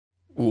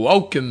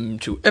Welcome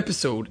to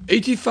episode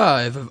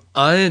 85 of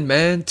Iron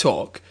Man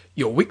Talk,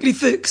 your weekly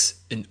fix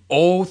in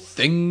all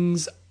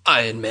things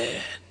Iron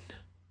Man.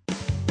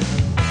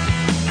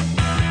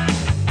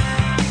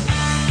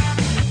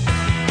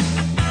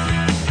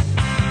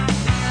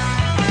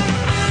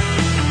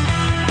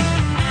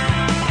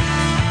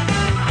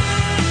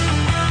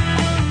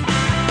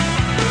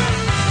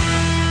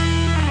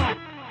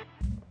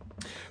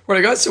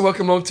 Right guys, so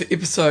welcome along to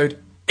episode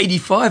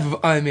 85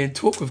 of Iron Man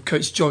Talk with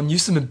Coach John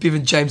Newsom and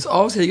Bevan James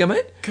Isles. How you go,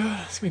 mate? Good.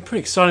 It's going to be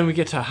pretty exciting when we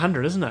get to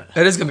 100, isn't it?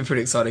 It is going to be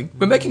pretty exciting.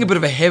 We're making a bit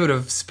of a habit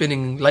of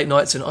spending late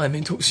nights in Iron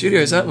Man Talk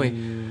studios, aren't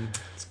we?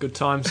 It's good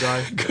times,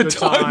 though. Good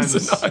times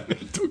in Iron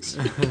Man Talk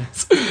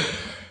studios.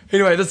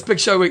 Anyway, this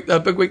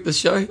big week this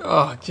show.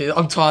 Oh, gee,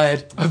 I'm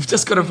tired. I've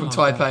just got in from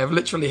Taipei. I've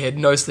literally had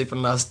no sleep in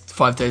the last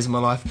 5 days of my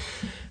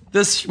life.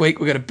 This week,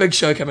 we've got a big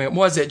show coming up.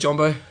 Why is that,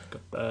 Jumbo?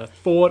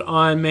 Ford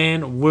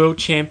Ironman World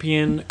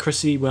Champion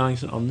Chrissy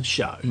Wellington on the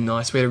show.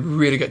 Nice. We had a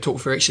really good talk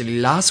for actually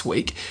last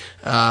week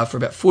for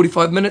about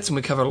 45 minutes, and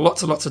we covered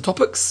lots and lots of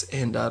topics,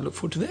 and look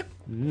forward to that.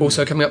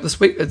 Also coming up this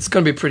week, it's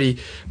going to be pretty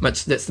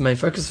much, that's the main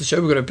focus of the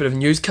show. We've got a bit of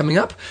news coming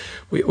up.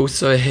 We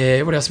also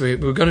have, what else? We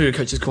were going to do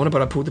Coach's Corner,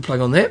 but I pulled the plug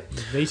on that.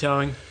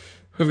 Vetoing.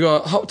 We've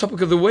got hot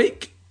topic of the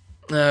week.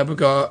 We've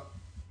got,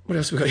 what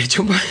else have we got here,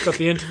 Jumbo? Got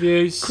the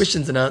interviews.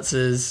 Questions and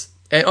answers.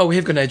 And, we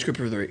have got an age group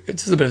of the week.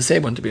 It's a bit of a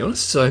sad one, to be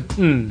honest. So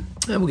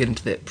we'll get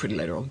into that pretty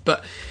later on.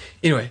 But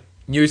anyway,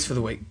 news for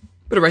the week.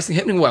 Bit of racing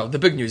happening. Well, the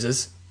big news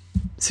is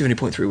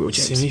 70.3 World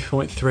Champs.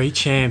 70.3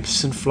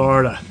 champs in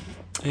Florida.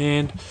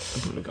 And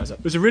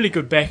it was a really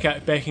good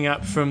backing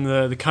up from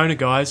the Kona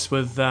guys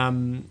with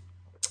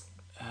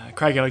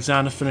Craig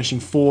Alexander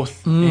finishing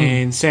fourth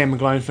and Sam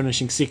McGlone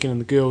finishing second in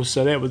the girls.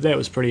 So that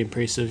was pretty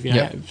impressive. You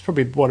know, It was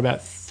probably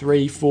about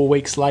 3-4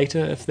 weeks later,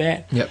 if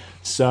that. Yep.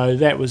 So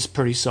that was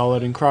pretty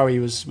solid, and Crowe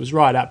was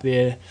right up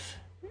there,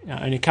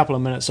 only a couple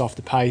of minutes off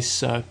the pace.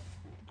 So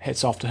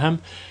hats off to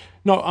him.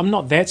 No, I'm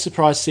not that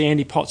surprised to see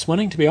Andy Potts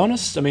winning, to be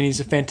honest. I mean, he's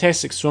a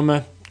fantastic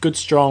swimmer, good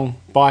strong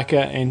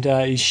biker, and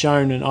he's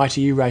shown in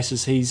ITU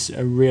races he's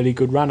a really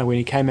good runner. When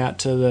he came out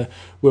to the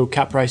World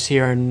Cup race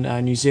here in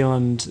New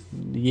Zealand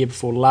the year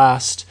before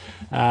last,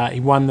 he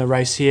won the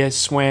race here,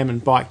 swam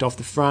and biked off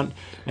the front,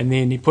 and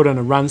then he put in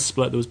a run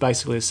split that was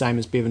basically the same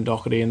as Bevan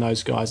Doherty and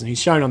those guys, and he's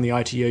shown on the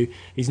ITU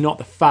he's not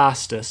the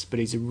fastest, but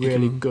he's a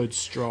really good,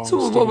 strong.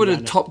 So what would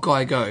a top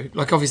guy go?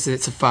 Like, obviously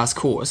it's a fast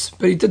course,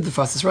 but he did the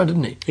fastest run,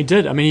 didn't he? He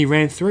did. I mean, he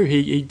ran through.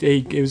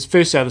 He was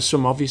first out of the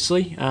swim,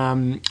 obviously.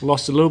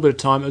 Lost a little bit of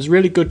time. It was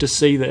really good to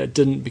see that it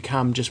didn't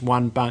become just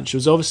one bunch. It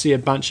was obviously a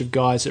bunch of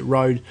guys that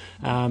rode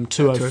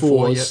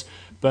 204s,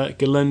 but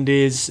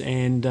Galindez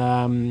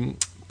and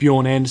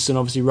Bjorn Anderson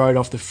obviously rode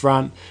off the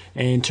front,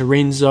 and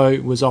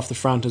Terenzo was off the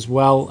front as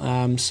well.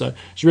 So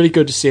it's really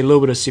good to see a little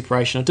bit of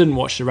separation. I didn't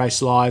watch the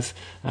race live,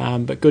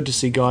 but good to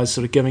see guys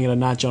sort of giving it a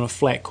nudge on a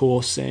flat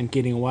course and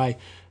getting away.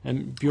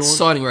 And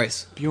exciting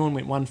race. Bjorn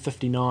went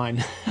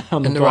 1:59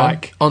 on the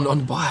bike. On the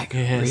bike?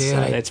 Yeah, really? So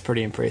that's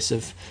pretty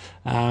impressive.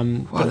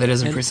 Wow, that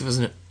is impressive,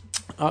 isn't it?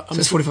 So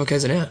it's 45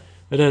 k's an hour.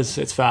 It is.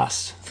 It's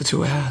fast. For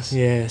 2 hours.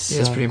 Yes.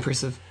 Yeah, it's pretty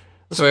impressive.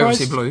 So he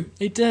obviously blew.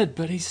 He did,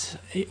 but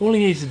all he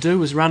needed to do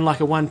was run like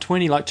a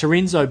 120. Like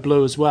Terenzo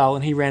blew as well,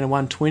 and he ran a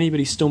 120, but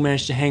he still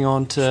managed to hang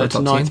on to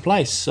ninth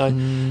place. So,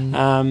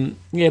 a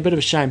bit of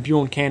a shame.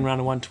 Bjorn can run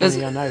a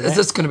 120, I know that.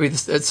 It's going to be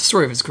it's the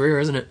story of his career,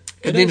 isn't it?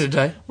 At the end of the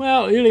day.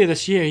 Well, earlier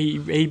this year,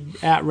 he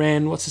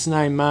outran, what's his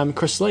name,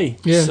 Chris Lee.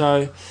 Yeah.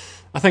 So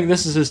I think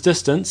this is his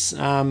distance,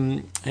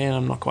 and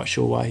I'm not quite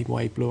sure why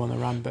he blew on the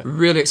run. But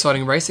really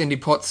exciting race. Andy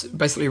Potts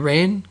basically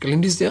ran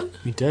Galindez down.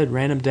 He did,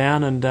 ran him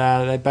down, and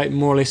they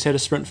more or less had a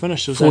sprint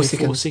finish. There was only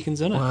 4 seconds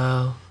in it.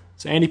 Wow.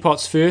 So Andy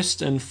Potts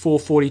first in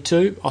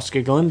 4:42.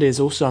 Oscar Galindez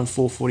also in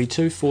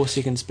 4:42, 4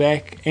 seconds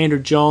back. Andrew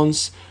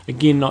Johns,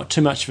 again, not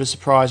too much of a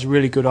surprise,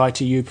 really good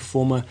ITU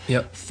performer,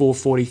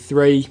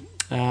 4:43.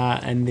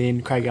 And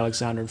then Craig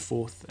Alexander in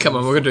fourth. Come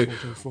on, we're going to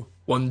do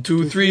 1,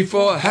 2, 3,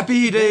 4,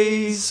 happy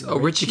days. Oh,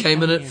 Richie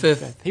came in at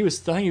fifth. I think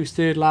he was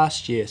third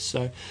last year.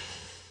 So,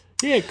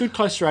 yeah, good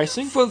close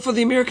racing. For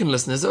the American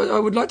listeners, I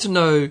would like to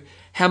know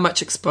how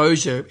much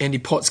exposure Andy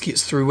Potts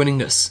gets through winning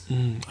this.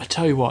 I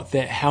tell you what,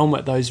 that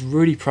helmet, those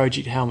Rudy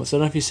Project helmets, I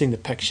don't know if you've seen the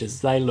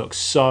pictures, they look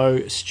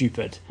so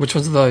stupid. Which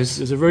ones are those?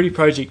 There's a Rudy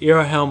Project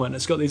Aero helmet, and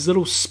it's got these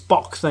little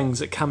Spock things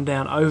that come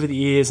down over the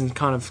ears and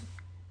kind of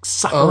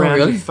suck around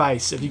your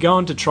face. If you go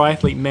onto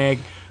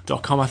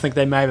triathletemag.com, I think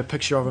they may have a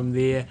picture of him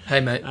there. Hey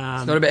mate,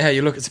 it's not about how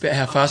you look, it's about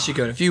how fast you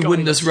go. If you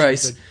win this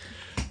race... Stupid.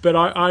 But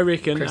I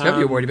reckon... Chris, hope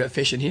you're worried about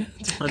fashion here.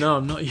 I know,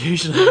 I'm not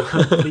usually.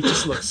 He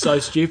just looks so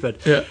stupid.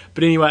 Yeah.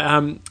 But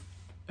anyway,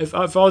 if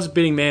I was a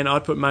betting man,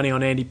 I'd put money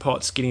on Andy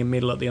Potts getting a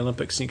medal at the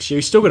Olympics next year.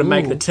 He's still got to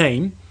make the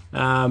team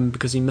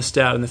because he missed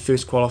out in the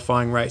first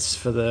qualifying race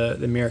for the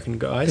American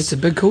guys. It's a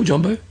big call,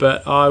 Jumbo.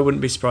 But I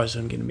wouldn't be surprised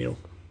if he getting a medal.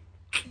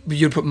 But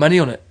you'd put money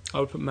on it? I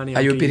would put money on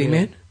it. Are you a betting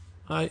man?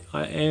 I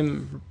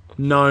am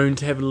known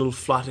to have a little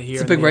flutter here.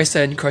 It's a big race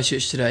day in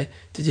Christchurch today.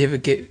 Did you ever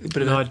get a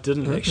bit of I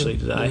didn't actually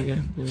today.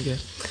 There we go.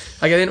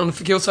 Okay, then on the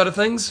Fakil side of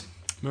things,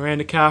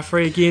 Miranda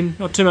Carfrey, again,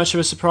 not too much of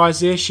a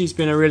surprise there. She's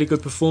been a really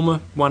good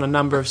performer, won a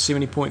number of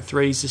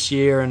 70.3s this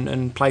year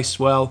and placed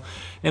well.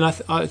 And I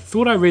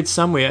thought I read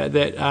somewhere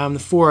that the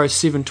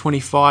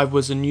 4:07.25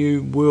 was a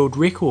new world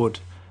record.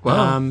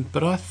 Wow.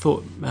 But I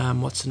thought,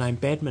 what's her name,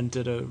 Badman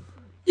did a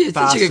Yeah, I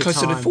think she get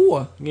closer to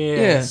 4.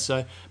 Yeah,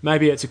 so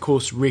maybe it's a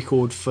course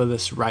record for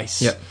this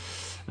race.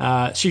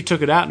 Yeah. She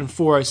took it out in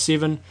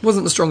 4:07.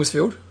 Wasn't the strongest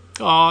field.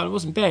 Oh, it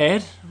wasn't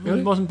bad.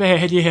 Really? It wasn't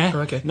bad, yeah.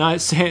 Okay. No,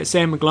 Sam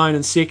McGlone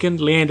in second.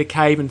 Leander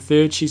Cave in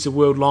third. She's a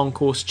world long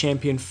course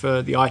champion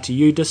for the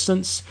ITU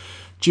distance.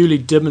 Julie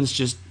Dibbins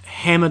just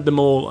hammered them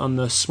all on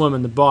the swim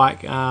and the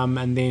bike,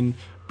 and then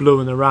blew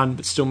in the run,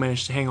 but still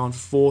managed to hang on for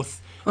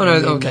fourth. Oh, no,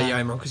 And then, okay, yeah,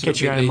 I'm wrong.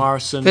 Catriona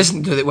Morrison. They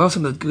didn't do that well,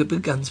 some of the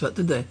big guns, but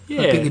did they?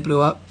 Yeah. I think they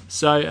blew up.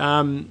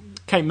 So,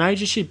 Kate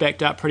Major, she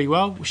backed up pretty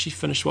well. She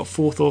finished,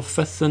 fourth or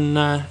fifth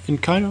in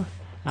Kona.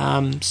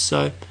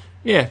 So,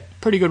 yeah,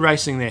 pretty good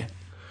racing there.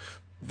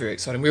 Very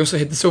exciting. We also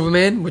had the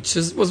Silverman, which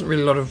wasn't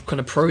really a lot of kind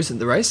of pros in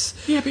the race.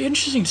 Yeah, it'd be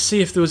interesting to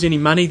see if there was any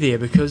money there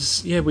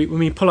because, when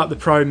we pull up the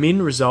pro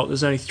men result,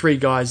 there's only 3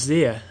 guys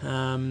there.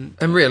 And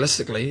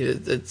realistically,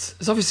 it's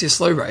obviously a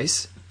slow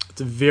race. It's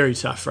a very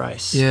tough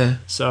race. Yeah.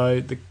 So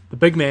the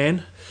big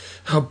man,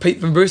 Pete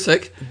van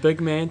Broosek,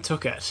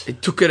 took it. he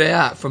took it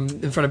out from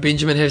in front of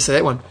Benjamin. How to say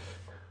that one?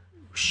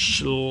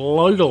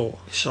 Schlogel.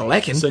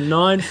 Shalakin. So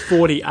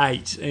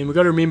 9:48, and we've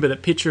got to remember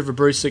that Petra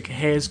Vrabrusic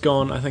has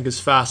gone, I think, as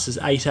fast as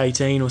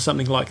 8:18 or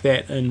something like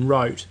that in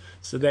road.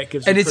 So that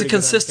gives. And it's a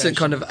consistent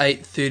kind of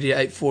 8:30,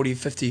 8:40,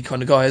 50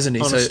 kind of guy, isn't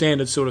he? On a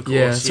standard sort of course.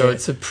 Yeah, so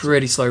it's a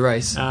pretty slow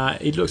race.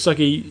 It looks like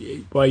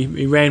he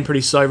ran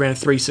pretty slow, ran a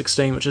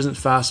 3:16, which isn't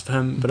fast for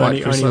him, but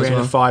only ran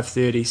a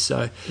 5:30.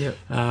 So yeah,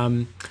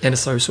 and a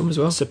slow swim as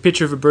well. So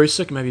Petra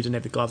Vrabrusic, maybe he didn't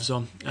have the gloves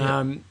on.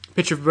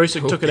 Petra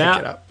Vrabrusic took it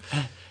out.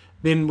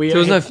 Then we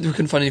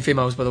couldn't find any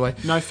females, by the way.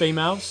 No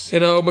females.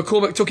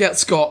 McCormick took out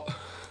Scott.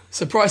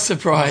 Surprise,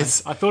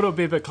 surprise. I thought it would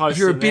be a bit closer. If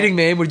you're a betting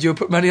man, would you have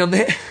put money on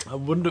that? I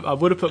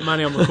would have put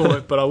money on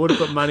McCormick, but I would have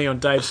put money on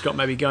Dave Scott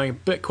maybe going a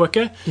bit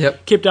quicker.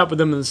 Yep. Kept up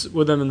with him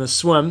in the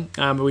swim,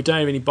 but we don't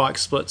have any bike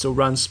splits or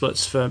run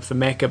splits for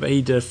Macca, but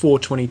he did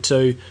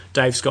 4:22.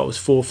 Dave Scott was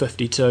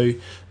 4:52,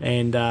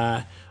 and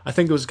I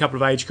think there was a couple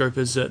of age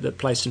groupers that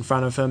placed in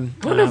front of him.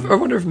 I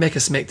wonder if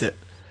Macca smacked it.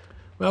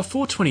 Well,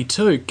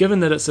 4:22, given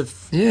that it's a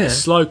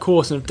slow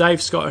course, and if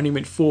Dave Scott only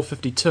went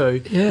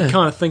 4:52, you're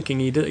kind of thinking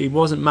he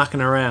wasn't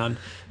mucking around.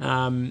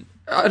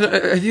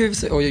 Have you ever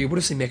seen, you would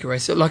have seen Macca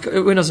race, like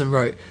when I was in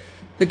Rote,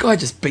 the guy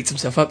just beats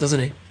himself up, doesn't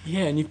he?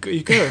 Yeah, and you've got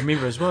to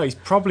remember as well, he's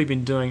probably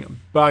been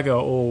doing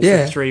bugger all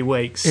for 3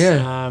 weeks,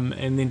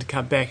 and then to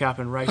come back up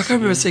and race. I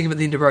can't remember seeing him at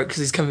the end of Rote because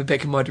he's coming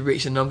back in my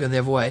direction and I'm going the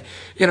other way.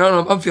 And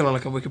I'm feeling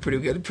like I'm working pretty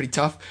good, pretty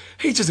tough.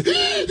 He just, pain,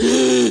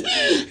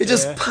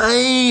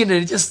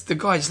 and the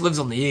guy just lives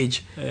on the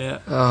edge. Yeah.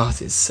 Oh, it's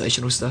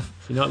sensational stuff.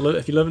 If you're not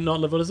living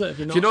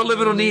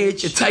on the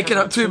edge, you're taking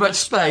up too much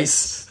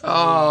space.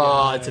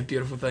 Oh, it's a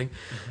beautiful thing.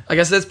 I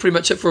guess that's pretty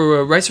much it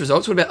for race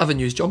results. What about other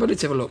news, John? But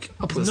let's have a look.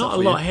 I'll pull this up for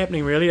you. Not a lot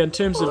happening really in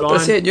terms of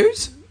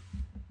news.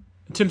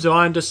 In terms of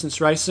iron distance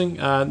racing,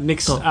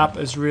 next up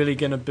is really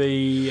going to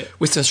be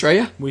Western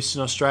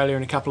Australia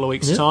in a couple of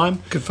weeks'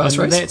 time. Good fast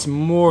race. That's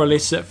more or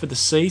less it for the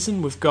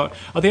season. We've got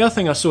the other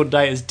thing I saw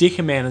today is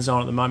Decaman is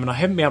on at the moment. I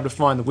haven't been able to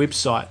find the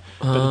website,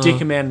 but the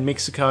Decaman in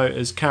Mexico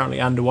is currently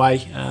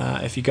underway.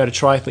 If you go to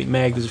Triathlete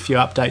Mag, there's a few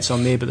updates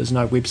on there, but there's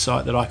no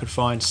website that I could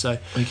find. So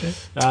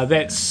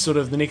that's sort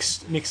of the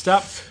next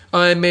up.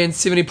 Ironman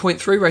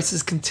 70.3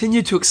 races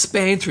continue to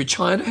expand through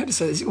China. How to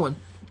say this one?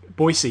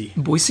 Boise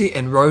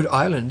and Rhode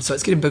Island. So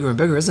it's getting bigger and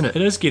bigger, isn't it?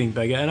 It is getting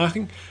bigger, and I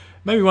think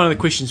maybe one of the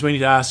questions we need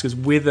to ask is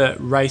whether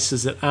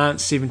races that aren't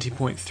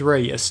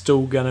 70.3 are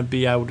still going to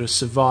be able to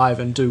survive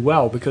and do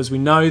well, because we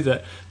know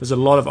that there's a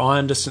lot of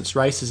iron distance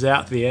races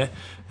out there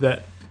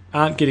that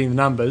aren't getting the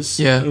numbers.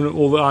 And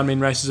all the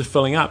Ironman races are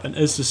filling up, and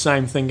is the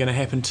same thing going to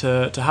happen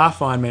to half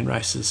Ironman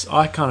races?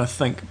 I kind of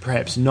think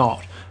perhaps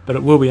not, but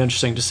it will be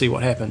interesting to see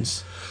what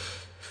happens.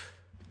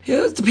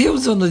 Yeah, it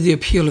depends on the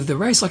appeal of the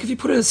race. Like if you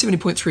put in a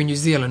 70.3 in New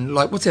Zealand,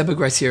 like what's our big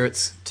race here?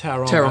 It's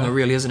Tauranga,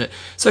 really, isn't it?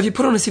 So if you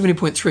put on a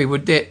 70.3,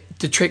 would that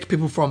detract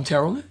people from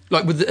Tauranga?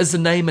 Like, is the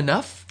name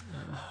enough?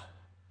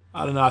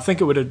 I don't know. I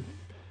think it would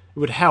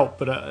help,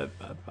 but I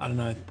don't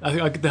know. I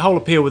think the whole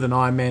appeal with an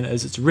Ironman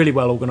is it's a really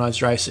well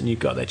organised race, and you've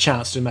got that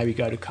chance to maybe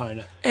go to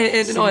Kona. And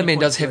an Ironman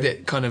does have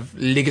that kind of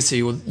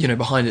legacy, or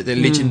behind it, that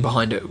legend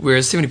behind it.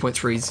 Whereas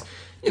 70.3's.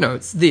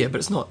 It's there,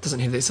 but doesn't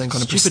have that same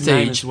kind of prestige. Stupid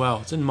name as well.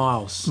 It's in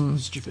miles.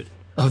 Stupid.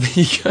 Oh, there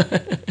you go.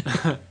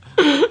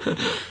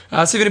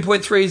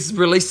 70.3 is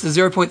released to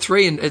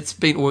 0.3, and it's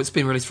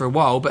been released for a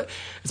while, but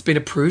it's been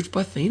approved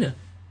by FINA.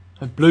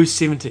 Blue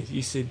 70.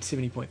 You said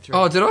 70.3.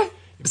 Oh, did I?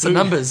 It's the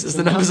numbers. It's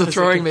the numbers of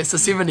throwing maths to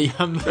 70.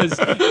 Numbers.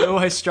 I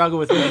always struggle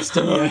with maths,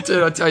 don't you?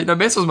 Dude, I tell you, no,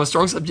 maths was my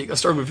strong subject. I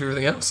struggled with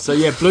everything else. So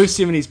yeah, Blue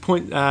 70's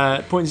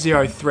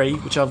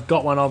 .03, which I've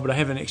got one of, but I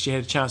haven't actually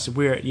had a chance to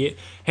wear it yet.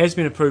 Has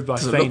been approved by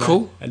FINA. Does it look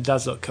cool? It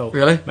does look cool.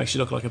 Really? Makes you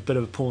look like a bit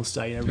of a porn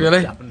star, you know.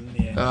 Really? Up and,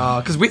 yeah.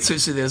 Because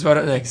wetsuits are there as well,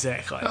 don't they?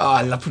 Exactly. Oh,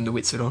 I love putting the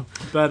wetsuit on.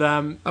 But I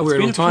wear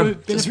it all the time.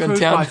 Been Just around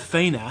approved town. by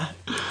FINA,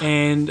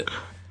 and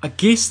I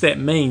guess that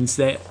means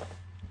that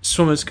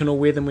swimmers can all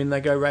wear them when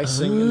they go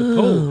racing in the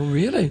pool. Oh,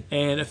 really?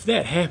 And if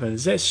that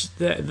happens,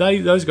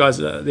 those guys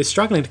they're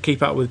struggling to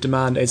keep up with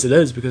demand as it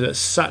is because it's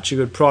such a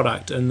good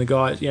product. And the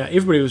guys,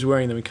 everybody was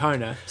wearing them in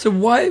Kona. So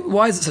why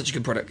is it such a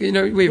good product? We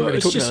haven't really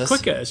It's talked about just this.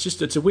 quicker. It's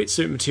a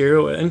wetsuit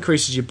material. It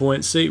increases your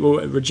buoyancy. Well,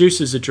 it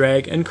reduces the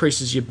drag,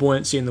 increases your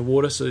buoyancy in the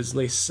water, so there's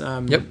less less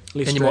And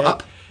drag. you're more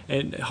up.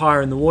 And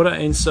higher in the water,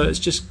 and so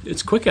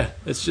it's quicker.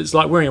 It's just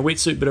like wearing a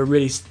wetsuit, but a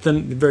really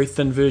very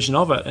thin version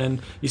of it.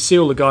 And you see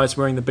all the guys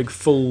wearing the big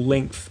full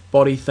length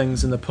body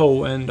things in the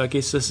pool, and I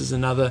guess this is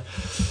another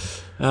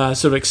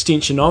sort of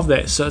extension of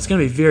that. So it's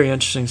going to be very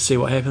interesting to see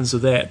what happens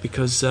with that,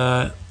 because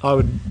it'd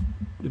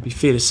be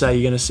fair to say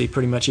you're going to see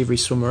pretty much every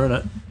swimmer in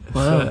it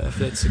if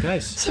that's the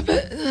case. So,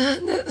 but,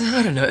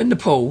 I don't know. In the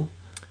pool,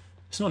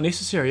 it's not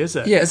necessary, is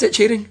it? yeah, is that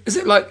cheating? Is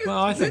it like?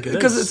 Well, I think it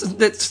because is.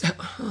 that's.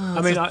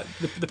 I mean,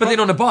 But then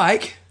on a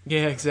bike.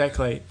 yeah,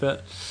 exactly.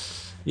 But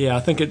yeah, I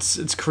think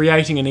it's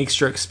creating an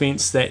extra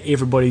expense that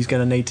everybody's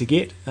going to need to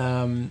get.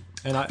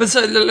 But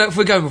so if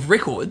we're going with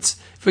records,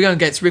 if we're going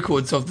against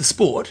records of the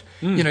sport,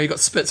 you've got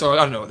spits, or I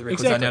don't know what the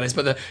records are nowadays,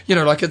 but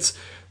it's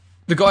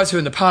the guys who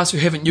in the past who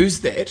haven't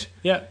used that.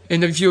 Yeah.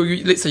 And if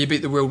let's say you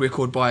beat the world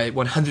record by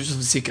 100th of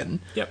a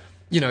second. Yep.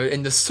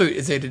 And the suit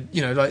is added, I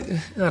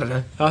don't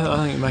know.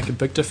 I think it make a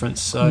big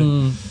difference.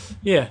 So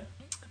yeah,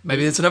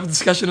 Maybe that's another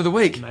discussion of the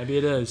week. maybe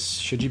it is.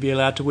 Should you be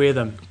allowed to wear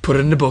them? Put it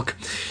in the book.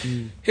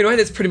 Anyway,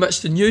 that's pretty much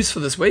the news for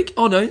this week.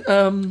 Oh no,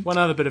 One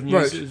other bit of news.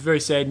 Rote. It was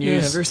very sad yeah,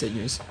 news. very sad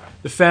news.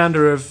 The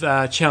founder of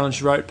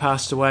Challenge Rote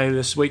passed away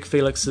this week.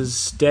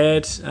 Felix's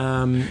dad.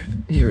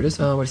 Here it is.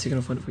 Oh, wait a second,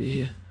 I'll find it for you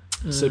here.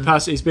 So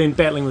he's been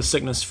battling with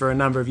sickness for a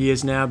number of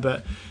years now.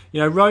 But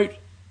Rote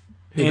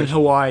and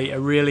Hawaii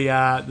really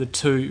are the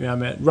two.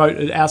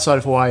 Rote outside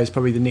of Hawaii is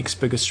probably the next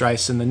biggest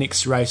race and the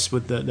next race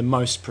with the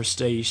most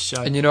prestige.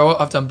 So And you know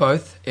what? I've done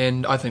both,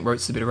 and I think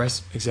Rote's the better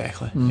race.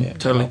 exactly.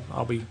 totally.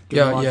 I'll be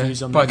giving my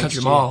views on by a that country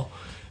next year. mile.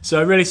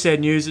 So really sad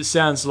news. It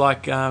sounds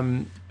like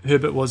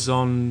Herbert was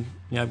on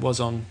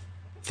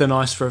thin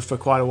ice for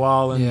quite a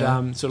while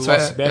and sort of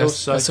lost the battle.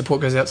 So our support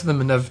goes out to them,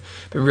 and they've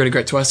been really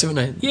great to us, haven't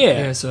they?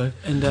 Yeah. So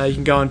and you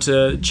can go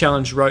onto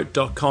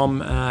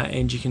challengerote.com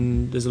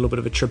and there's a little bit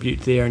of a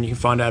tribute there, and you can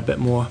find out a bit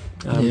more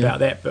about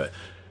that. But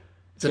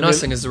the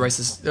nice thing is the race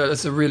is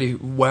it's a really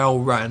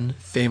well-run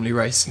family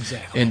race.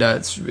 Exactly. And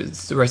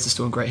the race is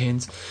still in great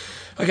hands.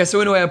 Okay,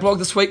 so anyway, our blog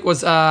this week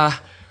was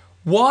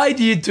why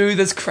do you do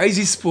this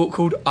crazy sport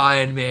called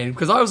Ironman?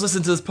 Because I was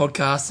listening to this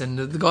podcast, and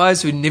the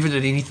guys who never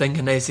did anything,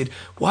 and they said,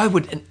 why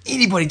would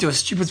anybody do a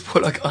stupid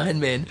sport like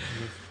Ironman?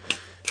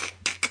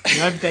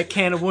 you open that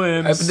can of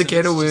worms. Open the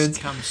can of it's just worms.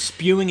 come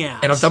spewing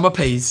out. And I've done my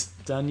P's.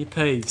 Done your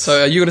piece.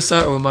 So are you going to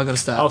start, or am I going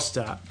to start? I'll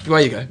start.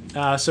 Away you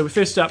go. So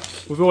first up,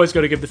 we've always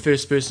got to give the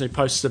first person who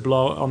posts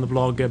on the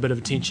blog a bit of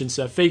attention.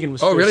 So Fegan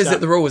was Oh, first really? Is up. that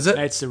the rule, is it?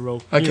 That's the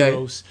rule. New Okay.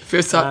 rules.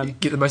 First up, you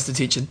get the most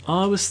attention.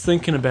 I was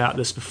thinking about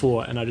this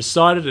before, and I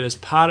decided as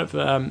part of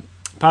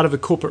a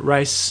corporate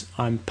race,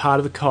 I'm part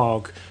of a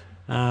cog,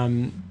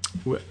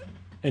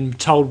 and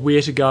told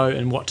where to go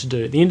and what to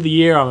do. At the end of the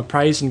year, I'm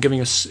appraised and given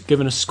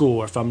a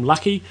score. If I'm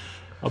lucky,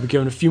 I'll be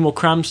given a few more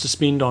crumbs to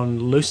spend on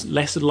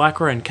Lacid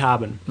Lycra and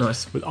carbon.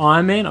 Nice. With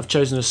Ironman, I've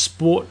chosen a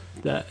sport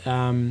that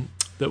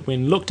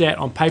when looked at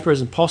on paper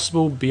is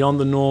impossible, beyond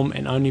the norm,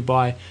 and only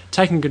by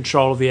taking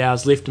control of the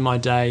hours left in my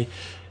day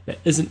that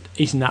isn't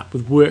eaten up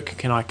with work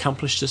can I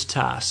accomplish this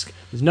task.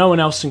 There's no one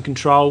else in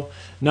control,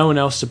 no one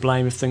else to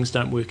blame if things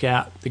don't work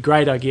out. The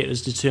grade I get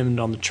is determined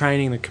on the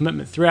training, the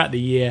commitment throughout the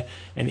year,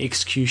 and the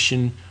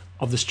execution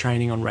of this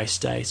training on race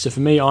day. So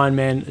for me,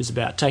 Ironman is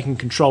about taking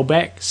control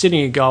back, setting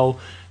a goal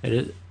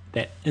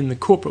that in the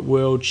corporate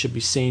world should be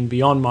seen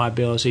beyond my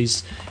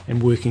abilities,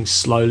 and working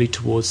slowly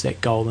towards that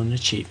goal and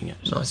achieving it.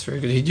 Nice, very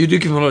good. You do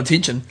give him a lot of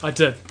attention. I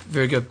did.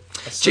 Very good.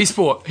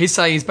 G-Sport, he's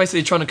saying he's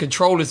basically trying to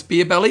control his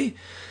beer belly.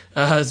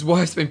 His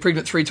wife's been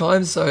pregnant 3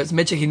 times, so it's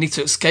magic he needs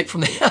to escape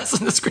from the house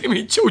and the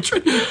screaming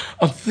children.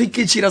 I'm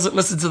thinking she doesn't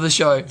listen to the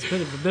show. A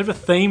bit of a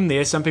theme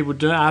there. Some people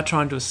are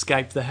trying to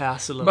escape the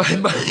house a little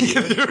bit.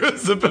 There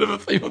is a bit of a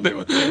theme on that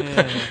one.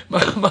 Yeah.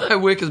 My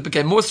work has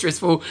become more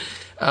stressful,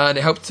 and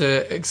it helped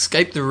to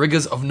escape the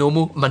rigours of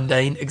normal,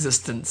 mundane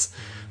existence.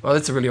 Well,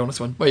 that's a really honest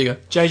one. Where you go?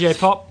 JJ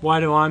Pop, why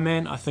do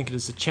Ironman? I think it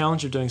is the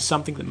challenge of doing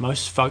something that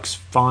most folks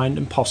find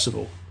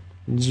impossible.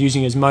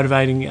 Uses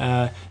motivation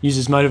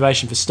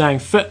for staying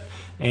fit,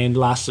 and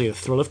lastly, the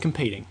thrill of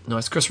competing.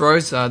 Nice. Chris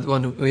Rose, the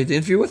one we had the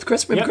interview with.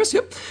 Chris, remember Yep. Chris?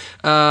 Yep.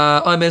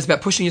 Ironman is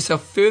about pushing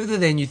yourself further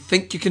than you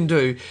think you can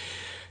do,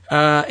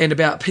 and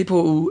about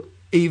people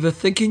either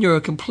thinking you're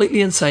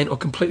completely insane or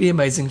completely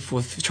amazing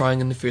for trying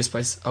in the first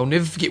place. I'll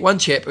never forget one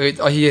chap, I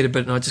heard a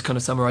bit and I just kind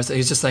of summarised it. He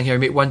was just saying how he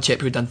met one chap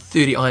who had done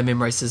 30 Ironman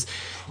races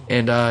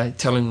and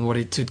telling him what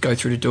he had to go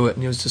through to do it,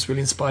 and he was just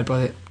really inspired by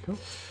that. Cool.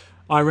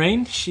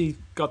 Irene, she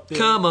got the...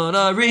 Come on,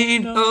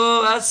 Irene,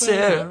 oh, I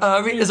said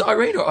Irene. Is it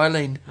Irene or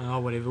Eileen? Oh,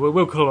 whatever.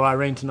 We'll call her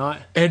Irene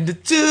tonight. And to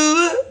do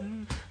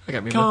it. I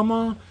can't remember. Come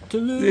on.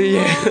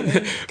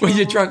 Yeah, when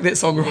you're drunk, that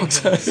song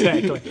rocks.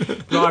 Exactly.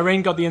 But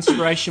Irene got the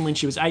inspiration when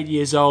she was 8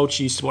 years old.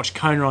 She used to watch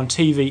Kona on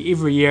TV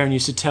every year and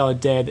used to tell her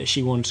dad that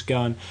she wanted to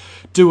go and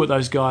do what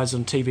those guys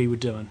on TV were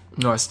doing.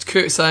 Nice.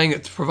 Kurt saying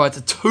it provides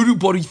a total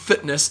body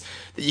fitness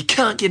that you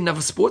can't get in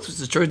other sports, which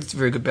is true. It's a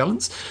very good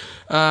balance.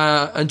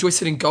 Enjoy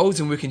setting goals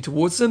and working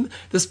towards them.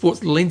 This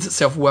sport lends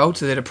itself well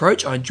to that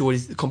approach. I enjoy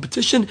the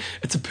competition.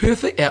 It's a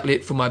perfect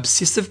outlet for my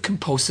obsessive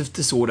compulsive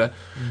disorder.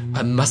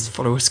 I must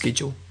follow a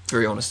schedule.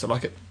 Very honest, I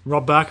like it.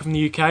 Rob Barker from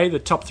the UK, the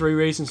top 3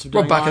 reasons for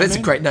doing Rob Barker, Ironman. that's a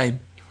great name.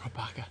 Rob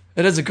Barker.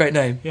 It is a great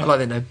name. Yeah. I like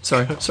that name.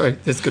 Sorry,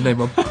 that's a good name,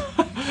 Rob.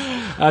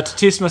 To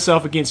test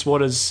myself against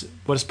what is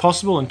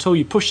possible. Until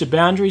you push the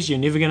boundaries, you're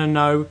never going to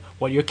know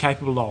what you're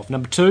capable of.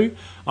 Number 2,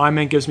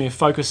 Ironman gives me a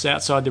focus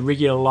outside the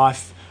regular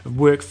life of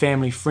work,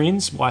 family,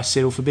 friends. Why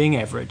settle for being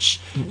average?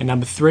 And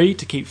number 3,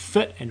 to keep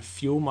fit and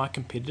fuel my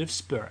competitive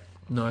spirit.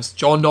 Nice.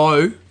 John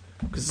O,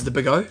 because it's the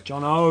big O.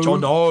 John O.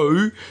 John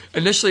O.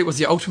 Initially, it was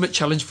the ultimate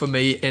challenge for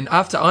me, and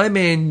after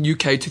Ironman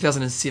UK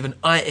 2007,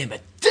 I am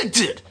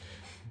addicted.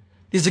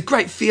 There's a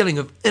great feeling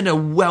of inner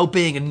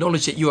well-being and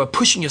knowledge that you are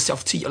pushing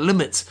yourself to your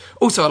limits.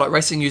 Also, I like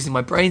racing using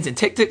my brains and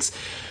tactics.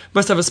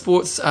 Most other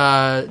sports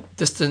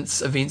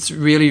distance events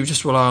really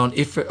just rely on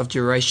effort of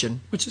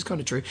duration, which is kind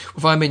of true.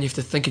 With Ironman, you have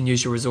to think and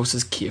use your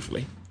resources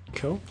carefully.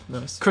 Cool.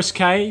 Nice. Chris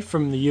Kay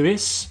from the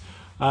US.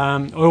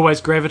 I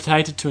always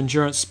gravitated to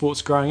endurance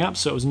sports growing up,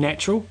 so it was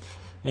natural.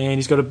 And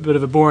he's got a bit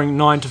of a boring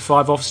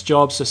 9-to-5 office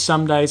job, so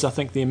some days I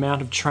think the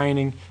amount of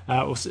training,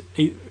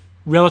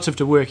 relative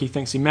to work, he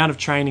thinks the amount of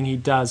training he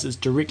does is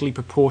directly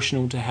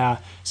proportional to how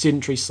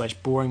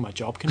sedentary/boring my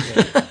job can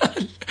be.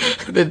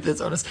 That's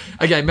honest.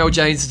 Okay, Mel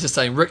James is just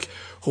saying, Rick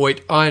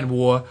Hoyt, Iron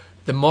War,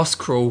 the Moss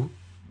Crawl,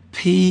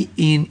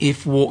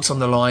 PNF walks on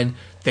the line,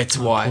 that's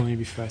why.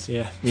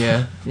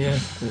 Yeah,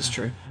 that's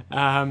true.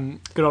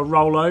 Good old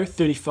Rollo,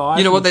 35.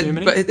 You know what?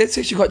 But that's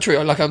actually quite true.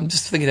 Like, I'm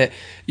just thinking that,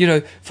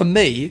 for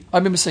me, I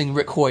remember seeing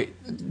Rick Hoyt.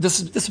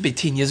 This would be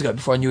 10 years ago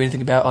before I knew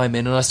anything about Ironman,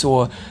 and I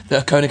saw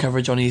the Kona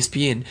coverage on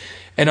ESPN,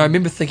 and I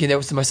remember thinking that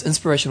was the most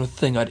inspirational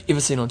thing I'd ever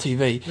seen on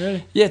TV.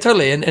 Really? Yeah,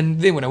 totally. And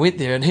then when I went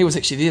there, and he was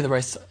actually there the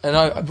race,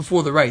 and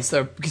before the race,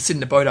 they were setting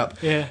the boat up.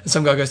 Yeah. And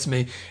some guy goes to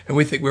me, and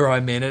we think we're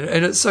Ironman,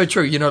 and it's so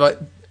true. Like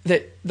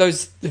that.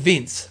 Those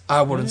events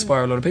are what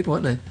inspire a lot of people,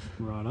 aren't they?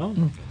 Right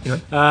on.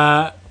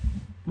 Anyway.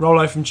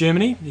 Rollo from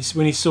Germany,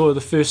 when he saw the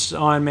first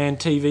Ironman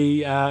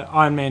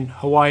Ironman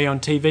Hawaii on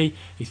TV,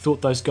 he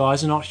thought those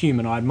guys are not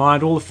human. I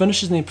admired all the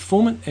finishes and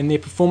their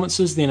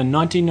performances. Then in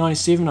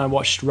 1997, I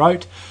watched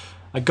Rote.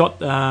 I got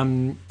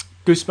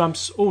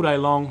goosebumps all day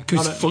long.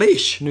 Goose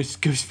flesh.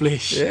 Goose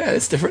flesh. Yeah,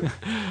 that's different.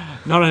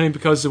 Not only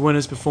because of the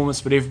winner's performance,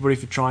 but everybody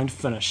for trying to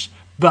finish.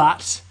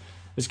 But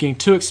it's getting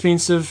too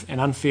expensive and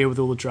unfair with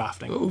all the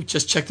drafting. Oh,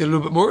 just checked it a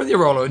little bit more with your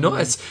Rollo.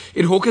 Nice.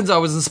 Ed Hawkins, I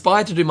was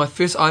inspired to do my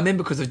first Ironman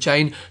because of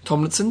Jane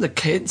Tomlinson, the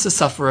cancer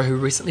sufferer who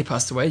recently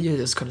passed away. Yeah,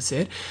 that's kind of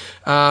sad.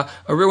 A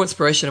real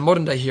inspiration, a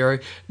modern day hero.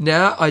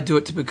 Now I do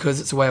it because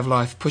it's a way of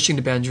life, pushing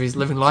the boundaries,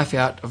 living life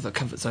out of the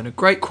comfort zone. A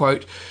great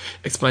quote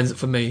explains it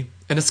for me.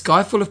 In a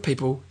sky full of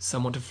people,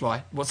 someone to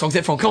fly. What song's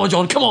that from? Come on,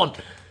 John, come on.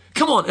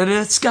 Come on. In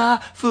a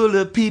sky full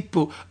of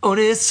people,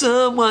 only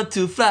someone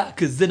to fly,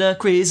 because they're not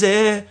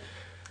crazy.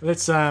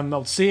 That's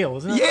old Seal,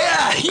 isn't it?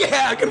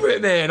 Yeah, good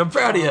work, man. I'm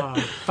proud of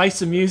you. Face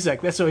of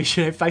Music. That's what we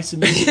should have. Face of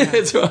Music. Yeah,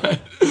 that's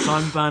right.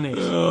 Simon Barnett.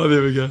 Oh,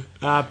 there we go.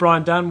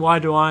 Brian Dunn, why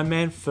do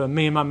Ironman? For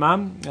me and my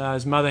mum.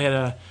 His mother had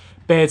a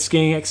bad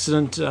skiing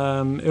accident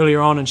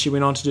earlier on, and she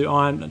went on to do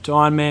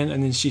Ironman,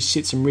 and then she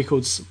set some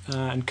records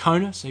in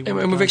Kona. So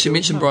and we've actually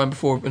mentioned Brian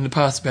before in the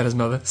past about his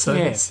mother. So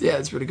yeah,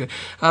 it's really good.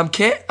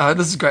 Kat,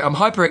 this is great. I'm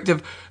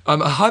hyperactive. I'm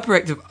a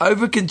hyperactive,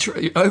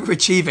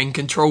 overachieving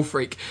control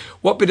freak.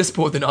 What better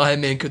sport than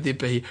Ironman could there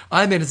be?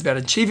 Ironman is about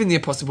achieving the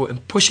impossible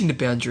and pushing the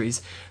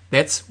boundaries.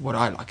 That's what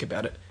I like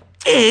about it.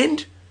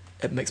 And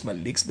it makes my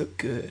legs look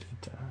good.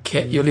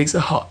 Kat, your legs are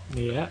hot.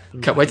 Yeah.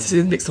 Can't wait to see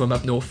them next time I'm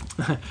up north.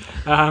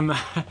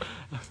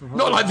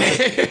 Not like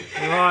that.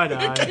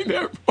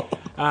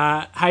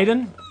 Righto.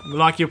 Hayden, we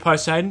like your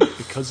post, Hayden,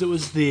 because it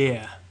was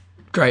there.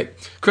 Great.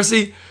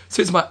 Chrissy,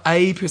 suits my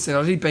A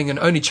personality. Being an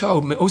only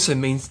child also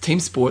means team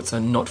sports are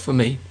not for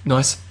me.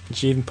 Nice. And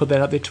she even put that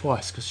up there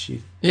twice because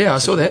she... Yeah, I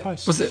saw that.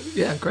 Post. Was it?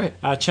 Yeah, great.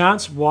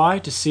 Chance, why?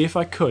 To see if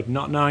I could.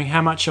 Not knowing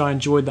how much I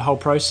enjoyed the whole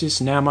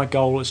process. Now my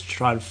goal is to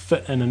try to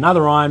fit in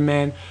another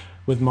Ironman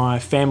with my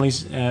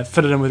family's...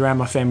 fit it in with around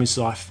my family's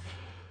life.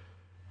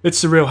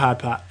 It's the real hard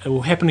part. It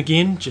will happen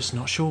again, just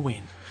not sure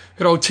when.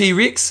 Good old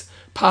T-Rex.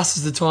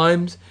 Passes the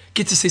times.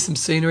 Gets to see some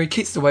scenery.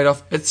 Keeps the weight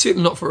off. It's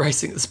certainly not for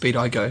racing at the speed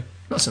I go.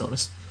 Nice and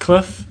honest.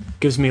 Cliff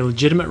gives me a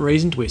legitimate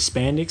reason to wear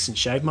spandex and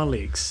shave my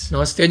legs.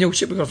 Nice. Daniel,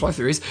 shit, we've got to fly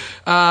through these.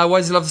 Why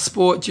does he love the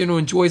sport? General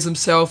enjoys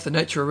himself, the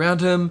nature around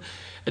him.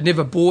 It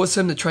never bores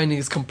him. The training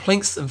is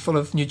complex and full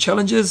of new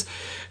challenges.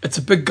 It's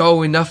a big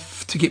goal,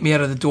 enough to get me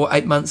out of the door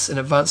 8 months in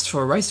advance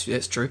for a race.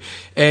 That's true.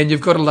 And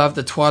you've got to love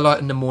the twilight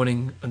in the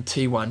morning on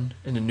T1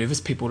 and the nervous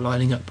people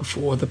lining up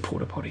before the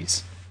porta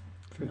potties.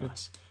 Very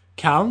nice.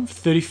 Callum,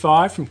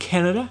 35, from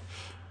Canada.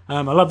 I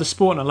love the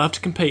sport and I love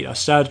to compete. I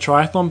started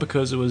triathlon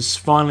because it was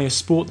finally a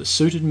sport that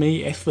suited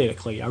me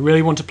athletically. I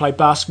really wanted to play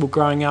basketball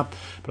growing up,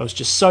 but I was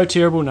just so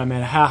terrible no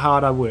matter how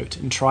hard I worked.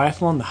 In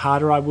triathlon, the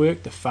harder I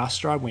worked, the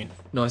faster I went.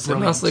 Nice.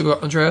 Brilliant. And lastly, we've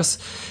got Andreas,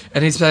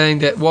 and he's saying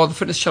that while the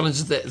fitness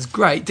challenge that is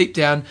great, deep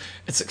down,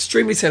 it's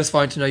extremely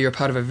satisfying to know you're a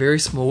part of a very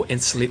small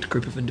and select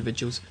group of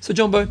individuals. So,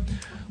 Jumbo,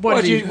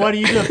 Why do you do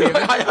it?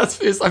 I asked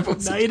first.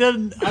 No, you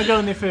didn't. I got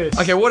in there first.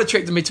 Okay, what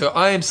attracted me to it?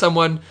 I am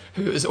someone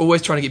who is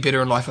always trying to get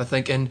better in life, I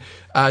think, and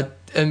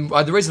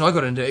the reason I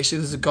got into it, actually,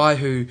 there's a guy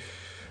who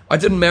I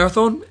did a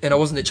marathon and I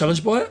wasn't that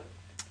challenged by it.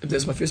 That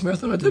was my first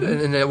marathon I did,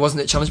 and I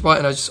wasn't that challenged by it,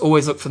 and I just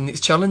always looked for the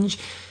next challenge.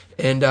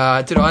 And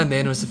I did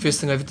Ironman. It was the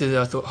first thing I ever did.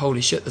 I thought, holy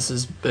shit, this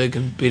is big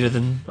and better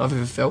than I've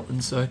ever felt.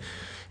 And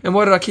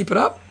why did I keep it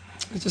up?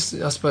 I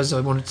suppose I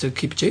wanted to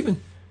keep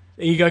achieving.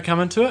 Ego come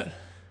into it?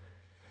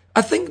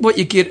 I think what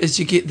you get is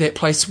you get that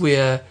place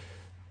where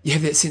you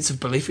have that sense of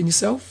belief in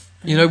yourself.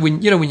 You know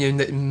when you're in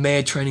that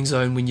mad training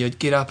zone, when you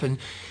get up and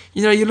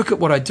you look at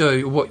what I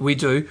do, what we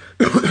do.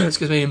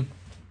 Excuse me. And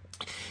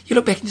you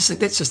look back and just think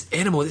that's just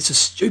animal. That's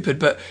just stupid.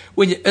 But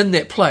when you're in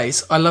that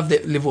place, I love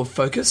that level of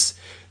focus.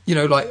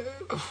 Like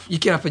you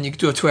get up and you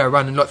do a 2-hour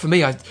run, and like for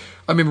me, I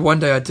remember one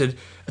day I did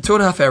a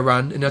 2.5-hour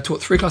run, and I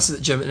taught 3 classes at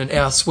the gym and an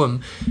hour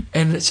swim,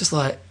 and it's just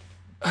like,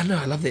 I don't know,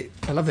 I love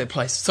that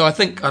place. So I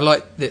think I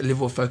like that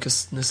level of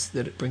focusedness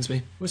that it brings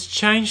me. It's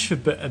changed a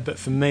bit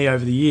for me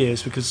over the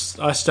years because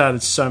I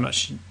started so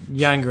much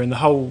younger, and the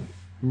whole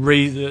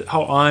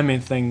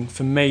Ironman thing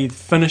for me,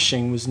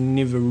 finishing was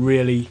never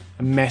really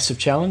a massive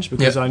challenge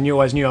because I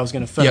always knew I was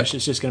going to finish.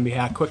 It's just going to be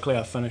how quickly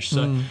I finish.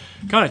 So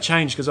it kind of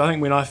changed because I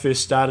think when I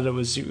first started, it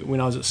was when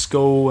I was at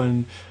school,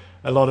 and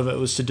a lot of it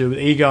was to do with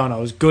ego, and I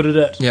was good at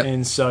it,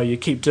 and so you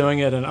keep doing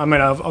it. And I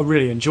mean, I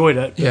really enjoyed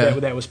it.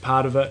 That was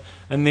part of it.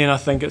 And then I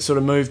think it sort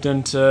of moving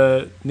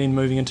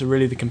into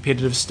really the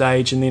competitive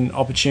stage, and then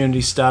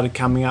opportunities started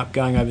coming up,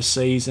 going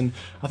overseas. And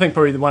I think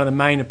probably one of the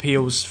main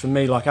appeals for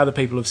me, like other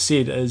people have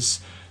said, is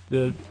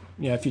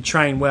if you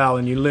train well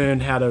and you learn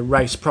how to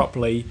race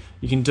properly,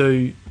 you can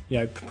do,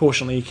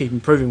 proportionally you keep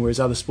improving, whereas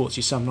other sports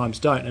you sometimes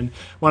don't. And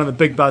one of the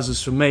big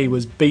buzzes for me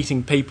was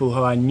beating people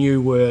who I knew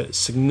were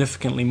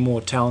significantly more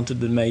talented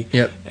than me,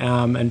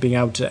 and being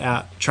able to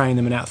out-train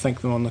them and outthink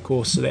them on the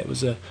course. So that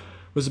was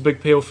a big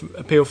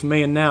appeal for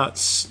me, and now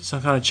it's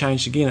some kind of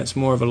changed again. It's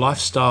more of a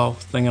lifestyle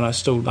thing, and I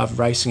still love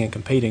racing and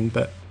competing,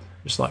 but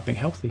I just like being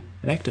healthy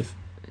and active.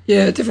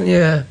 Yeah, definitely.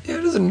 Yeah,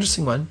 it is an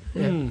interesting one.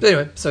 Yeah. But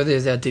anyway, so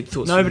there's our deep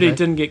thoughts. Nobody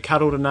didn't get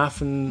cuddled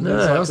enough, and no,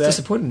 I was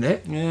disappointed in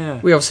that. Yeah,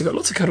 we obviously got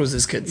lots of cuddles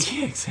as kids.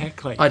 Yeah,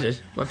 exactly. I did.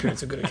 My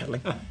parents are good at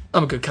cuddling.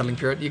 I'm a good cuddling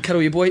parent. You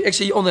cuddle your boy.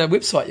 Actually, on the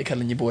website, you're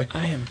cuddling your boy.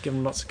 I am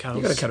giving lots of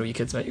cuddles. You got to cuddle your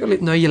kids, mate. You got to let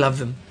them know you love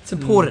them. It's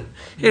important.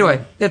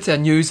 Anyway, that's our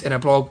news and our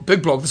blog.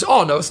 Big blog.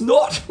 Oh no, it's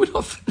not. We're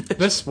not finished.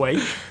 This week,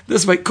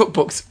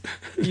 cookbooks.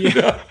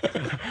 Yeah.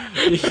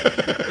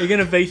 You're going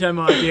to veto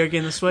my idea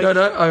again this week? No,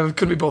 I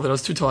couldn't be bothered. I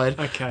was too tired.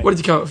 Okay. What did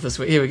you come up with this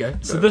week? Here we go.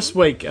 So this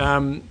week,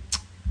 I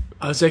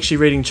was actually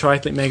reading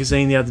Triathlete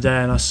magazine the other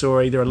day, and I saw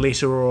either a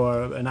letter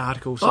or an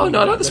article. Oh no,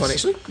 I like this one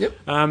actually. Yep.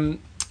 And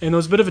there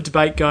was a bit of a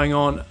debate going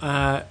on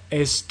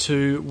as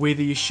to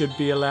whether you should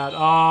be allowed.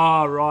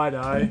 Oh,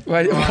 righto.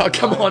 Wait,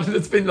 come on.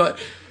 It's been like,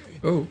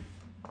 oh.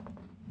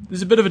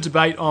 There's a bit of a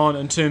debate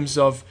in terms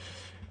of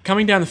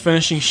coming down the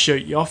finishing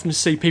chute. You often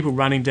see people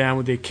running down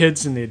with their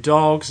kids and their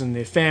dogs and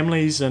their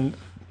families, and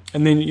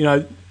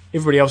then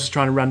everybody else is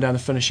trying to run down the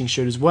finishing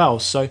chute as well.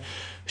 So,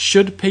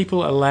 should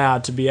people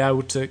allowed to be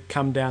able to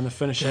come down the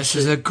finishing chute? This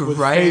is a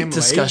great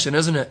discussion,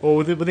 isn't it? Or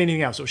with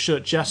anything else, or should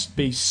it just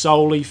be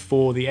solely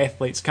for the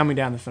athletes coming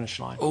down the finish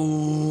line?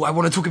 Oh, I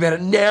want to talk about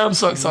it now. I'm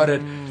so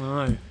excited.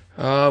 No.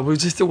 We'll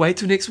just have to wait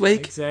till next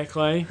week.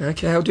 Exactly.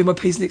 Okay, I'll do my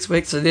piece next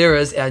week. So there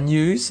is our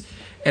news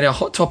and our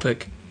hot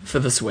topic for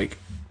this week.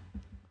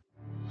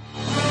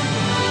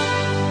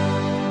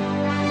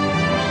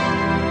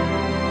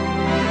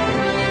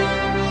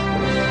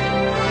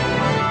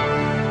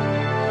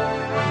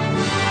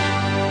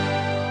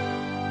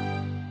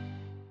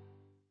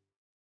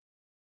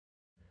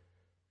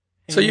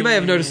 So you may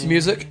have noticed the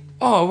music.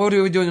 Oh, what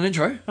are we doing an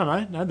intro?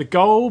 No, the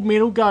gold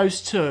medal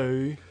goes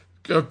to...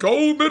 The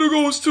gold medal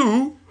goes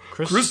to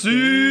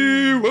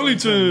Chrissie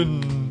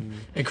Wellington.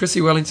 And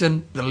Chrissie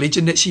Wellington, the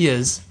legend that she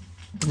is,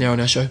 now on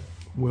our show.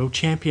 World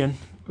champion.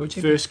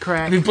 First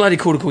crack. It'd be bloody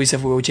cool to call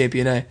yourself a world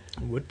champion, eh?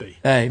 It would be.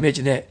 Hey,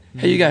 imagine that.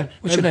 How you go?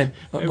 What's your name?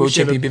 World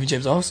champion, Bevan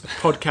James Isles.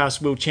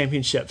 Podcast World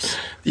Championships.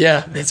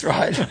 Yeah, that's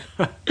right.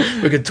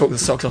 We could talk the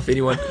socks off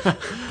anyone.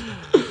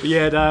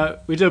 Yeah,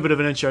 we do a bit of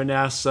an intro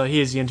now, so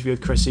here's the interview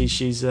with Chrissie.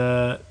 She's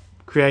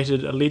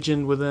created a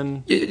legend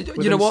within.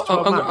 You know what? I'm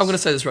 12 months. going to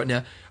say this right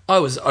now. I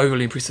was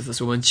overly impressed with this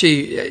woman.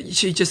 She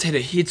just had her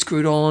head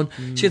screwed on.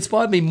 She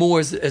inspired me more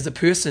as a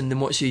person than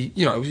what she,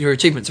 her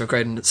achievements are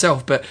great in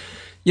itself. But,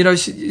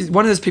 she's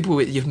one of those people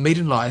that you've met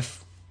in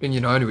life, and,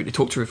 I only really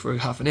talked to her for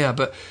half an hour,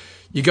 but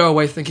you go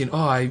away thinking,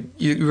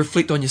 you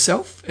reflect on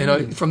yourself.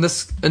 And from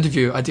this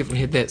interview, I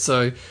definitely had that.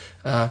 So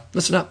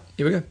listen up.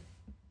 Here we go.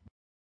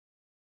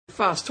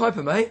 Fast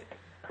typer, mate.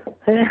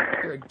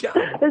 You're a gun.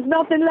 There's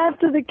nothing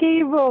left of the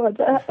keyboard.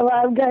 Well,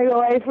 I'm going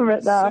away from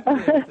it now.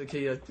 The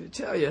key, I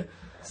tell you.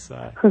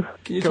 So,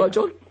 Can you type,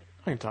 John?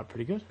 I can type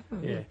pretty good.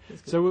 Yeah.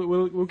 So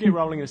we'll get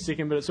rolling in a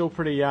second, but it's all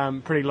pretty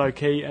low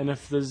key. And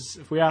if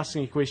we ask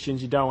any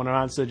questions you don't want to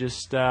answer,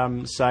 just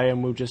say,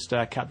 and we'll just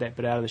cut that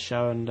bit out of the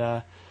show. And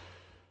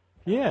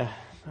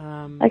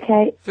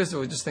Okay. First of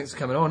all, just thanks for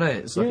coming on.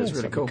 It's really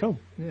cool. Cool.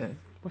 Yeah.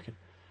 Wicked.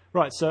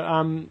 Right.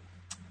 So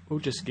we'll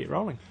just get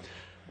rolling.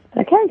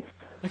 Okay.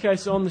 Okay,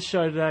 so on the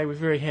show today, we're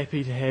very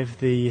happy to have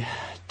the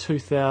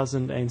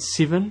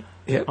 2007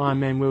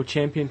 Ironman World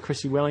Champion,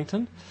 Chrissie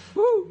Wellington.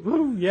 Woo!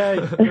 Woo!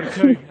 Yay! Good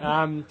too.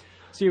 So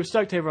we're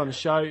stoked to have her on the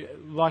show.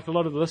 Like a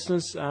lot of the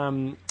listeners,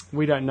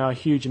 we don't know a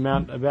huge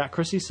amount about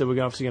Chrissie, so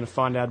we're obviously going to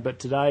find out a bit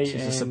today.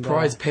 She's a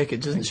surprise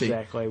package, isn't she?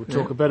 Exactly. We'll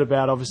talk a bit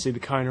about, obviously, the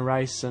Kona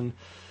race and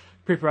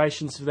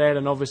preparations for that,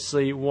 and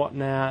obviously what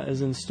now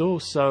is in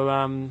store.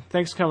 So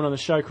thanks for coming on the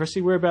show,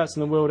 Chrissie. Whereabouts in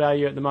the world are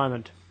you at the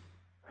moment?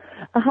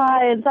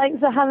 Hi, and thanks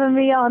for having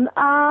me on.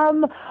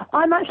 I'm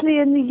actually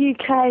in the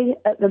UK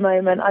at the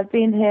moment. I've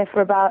been here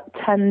for about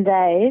 10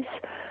 days,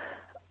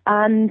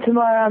 and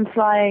tomorrow I'm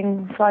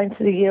flying to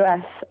the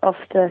US off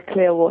to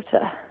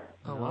Clearwater.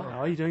 Oh, wow.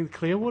 Are you doing the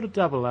Clearwater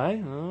double, eh?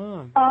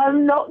 Oh.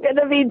 I'm not going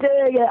to be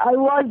doing it. I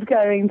was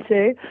going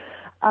to,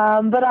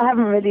 but I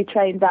haven't really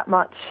trained that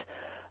much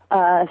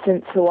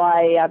since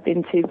Hawaii. I've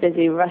been too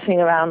busy rushing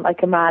around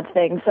like a mad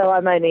thing, so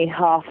I'm only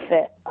half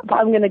fit. But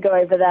I'm going to go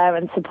over there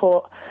and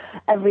support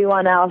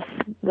everyone else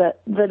that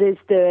is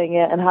doing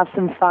it and have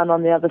some fun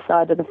on the other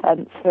side of the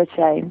fence for a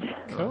change.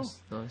 Cool.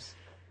 Nice.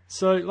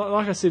 So,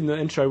 like I said in the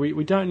intro,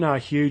 we don't know a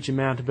huge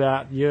amount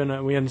about you,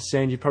 and we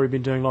understand you've probably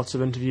been doing lots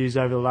of interviews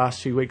over the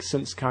last few weeks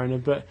since Kona,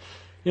 but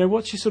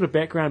what's your sort of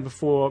background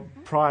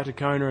prior to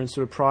Kona and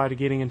sort of prior to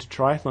getting into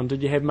triathlon?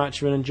 Did you have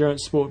much of an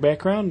endurance sport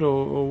background,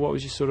 or what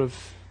was your sort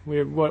of...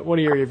 What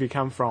area have you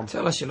come from?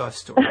 Tell us your life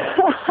story.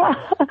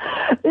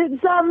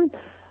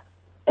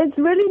 It's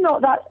really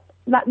not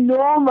that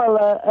normal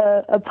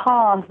a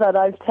path that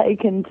I've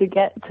taken to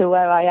get to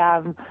where I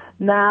am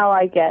now,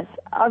 I guess.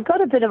 I've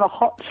got a bit of a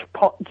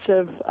hodgepodge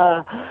of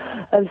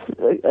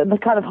the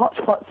kind of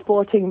hodgepodge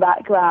sporting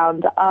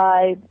background.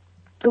 I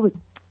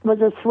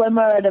was a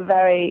swimmer at a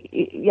very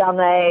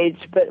young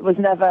age, but was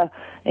never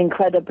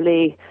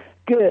incredibly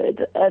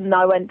good, and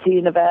I went to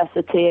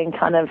university and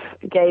kind of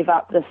gave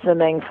up the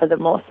swimming for the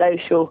more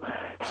social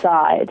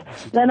side.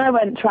 Then I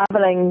went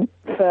traveling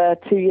for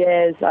 2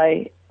 years.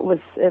 I was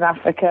in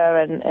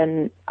Africa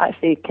and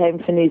actually came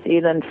to New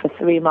Zealand for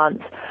 3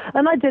 months,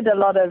 and I did a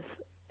lot of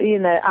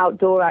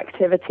outdoor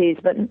activities,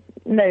 but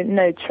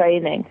no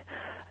training,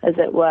 as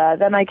it were.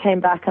 Then I came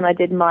back and I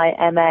did my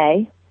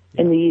MA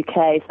in the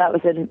UK, so that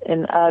was in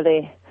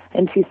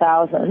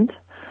 2000.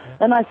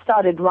 Then I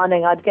started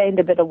running. I'd gained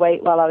a bit of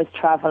weight while I was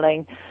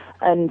traveling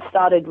and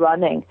started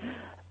running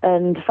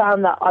and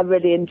found that I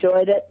really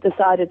enjoyed it.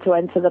 Decided to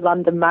enter the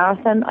London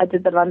Marathon. I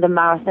did the London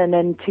Marathon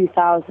in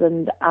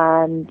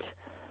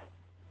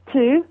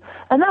 2002,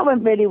 and that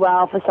went really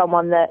well for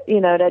someone that,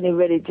 had only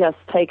really just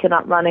taken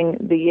up running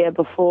the year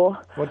before.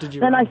 What did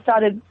you Then run? I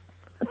started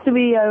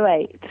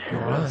 3:08.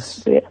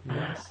 Nice. Yeah.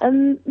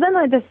 And then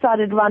I just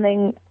started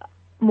running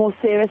more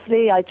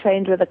seriously. I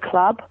trained with a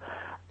club.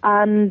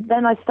 And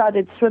then I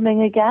started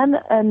swimming again,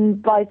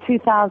 and by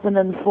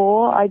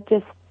 2004, I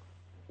just,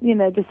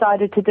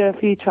 decided to do a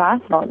few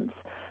triathlons.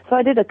 So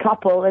I did a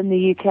couple in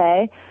the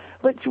UK,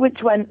 which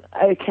went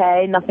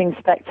okay, nothing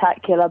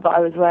spectacular, but I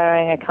was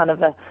wearing a kind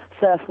of a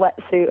surf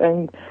wetsuit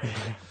and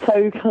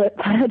toe clip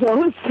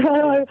pedals.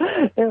 So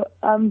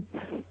I'm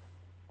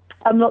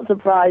not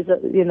surprised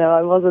that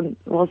I wasn't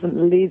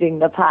leading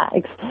the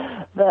packs,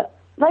 but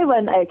they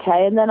went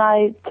okay. And then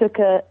I took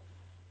a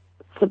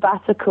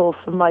sabbatical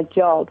from my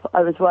job.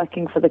 I was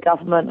working for the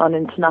government on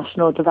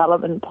international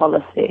development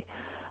policy,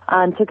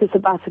 and took a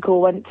sabbatical,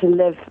 went to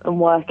live and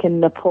work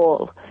in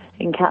Nepal,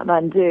 in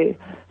Kathmandu,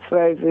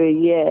 for over a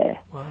year.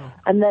 Wow.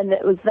 And then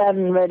it was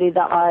then really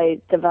that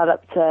I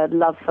developed a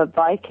love for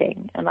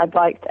biking, and I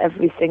biked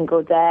every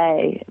single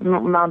day,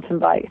 mountain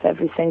biked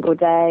every single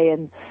day,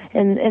 and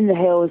in the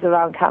hills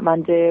around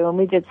Kathmandu, and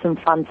we did some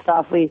fun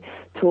stuff. We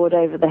toured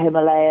over the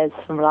Himalayas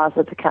from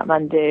Lhasa to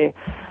Kathmandu,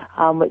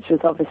 which was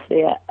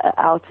obviously at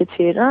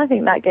altitude, and I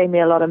think that gave me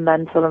a lot of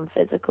mental and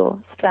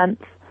physical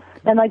strength.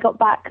 Then I got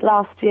back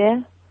last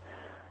year,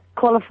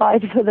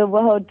 qualified for the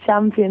World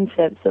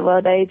Championships, the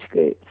World Age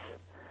Groups,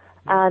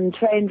 and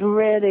trained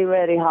really,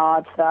 really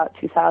hard throughout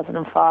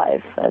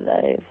 2005 for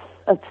those.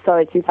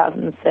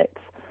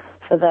 2006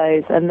 for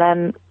those, and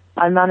then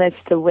I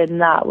managed to win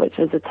that, which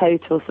was a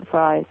total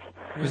surprise.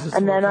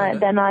 And then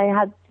I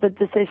had the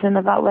decision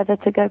about whether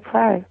to go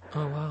pro.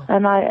 Oh wow!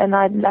 And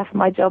I left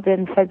my job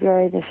in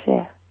February this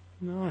year.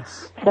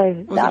 Nice.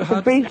 So that's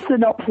a brief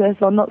synopsis,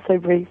 or not so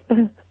brief.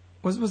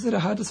 Was it a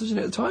hard decision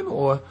at the time,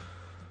 or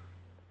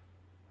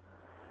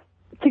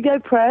to go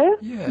pro?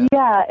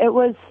 Yeah, it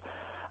was.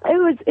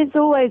 It's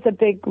always a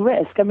big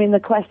risk. I mean, the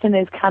question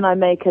is, can I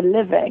make a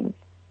living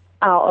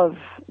out of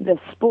this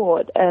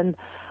sport? And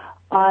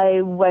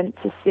I went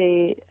to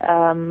see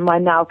my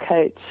now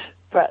coach,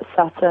 Brett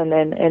Sutton,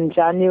 in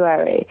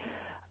January.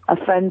 A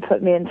friend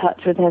put me in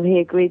touch with him. He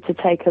agreed to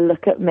take a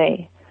look at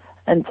me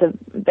and to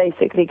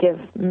basically give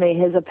me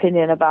his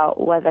opinion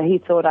about whether he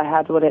thought I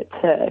had what it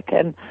took.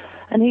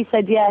 And he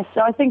said yes. So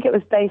I think it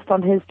was based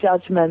on his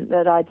judgment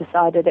that I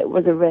decided it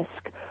was a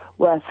risk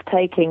worth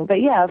taking.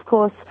 But yeah, of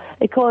course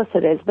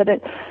it is. But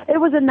it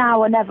was a now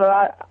or never.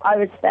 I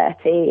was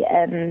 30,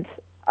 and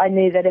I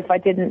knew that if I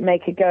didn't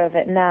make a go of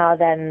it now,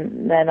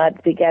 then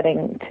I'd be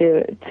getting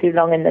too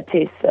long in the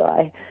tooth. So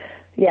I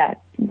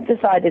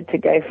decided to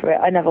go for it.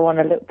 I never want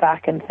to look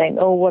back and think,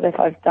 oh, what if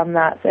I've done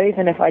that? So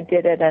even if I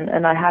did it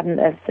and I hadn't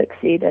have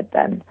succeeded,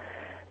 then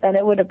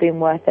it would have been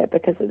worth it,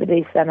 because at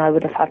least then I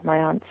would have had my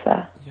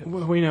answer. Yeah,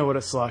 well, we know what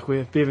it's like.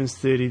 Bevan's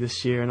 30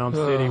 this year and I'm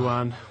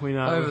 31. We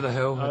know. Over the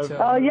hill. Over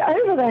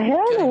the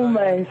hill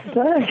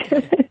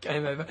almost.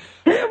 Game over.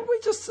 We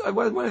just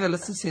one of our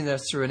listeners sent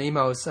us through an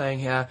email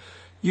saying how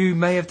you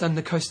may have done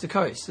the coast to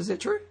coast. Is that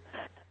true?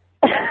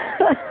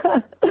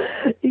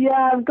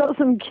 Yeah, I've got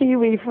some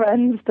Kiwi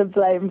friends to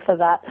blame for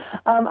that.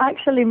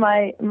 Actually,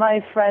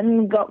 my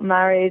friend got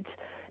married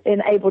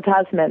in Abel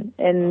Tasman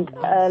in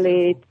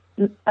early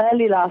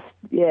last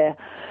year.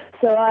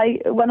 So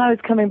when I was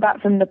coming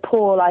back from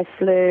Nepal, I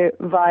flew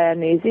via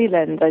New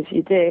Zealand, as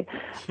you do,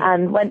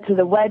 and went to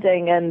the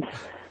wedding. And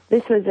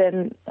this was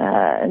in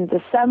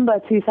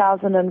December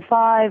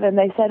 2005, and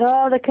they said,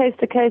 "Oh, the coast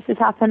to coast is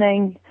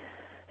happening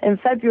in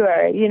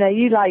February. You know,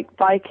 you like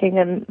biking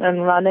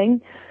and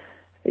running.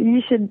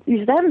 You should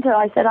enter."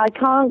 I said, "I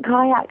can't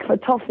kayak for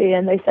toffee."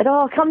 And they said,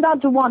 "Oh, come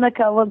down to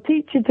Wanaka. We'll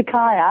teach you to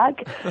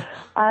kayak,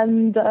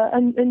 and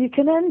you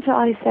can enter."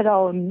 I said,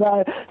 "Oh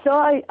no!" So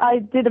I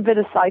did a bit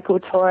of cycle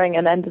touring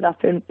and ended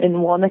up in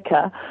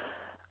Wanaka,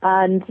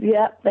 and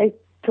they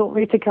taught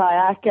me to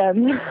kayak,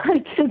 and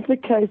I did the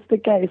coast to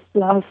coast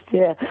last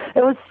year.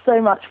 It was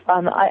so much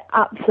fun. I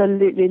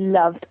absolutely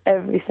loved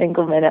every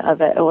single minute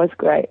of it. It was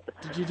great.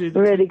 Did you do the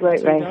really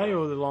great race? 2-day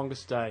or the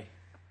longest day?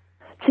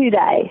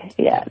 2-day,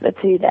 the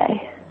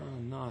 2-day.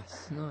 Oh,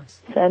 nice.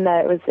 So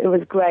no, it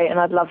was great, and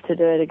I'd love to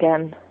do it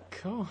again.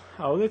 Cool.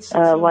 Oh, that's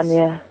 1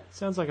 year.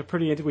 Sounds like a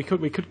pretty.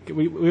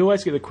 We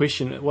always get the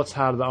question, what's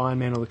harder, the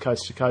Ironman or the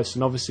coast to coast?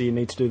 And obviously, you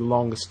need to do the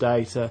longest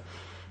day to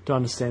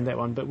understand that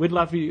one. But we'd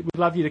love you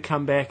to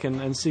come back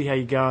and see how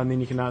you go, and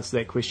then you can answer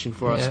that question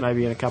for us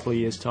maybe in a couple of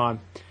years' time.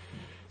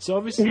 So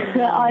obviously,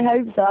 I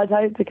hope so. I'd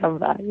hope to come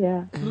back.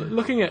 Yeah.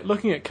 Looking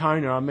at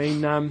Kona, I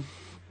mean.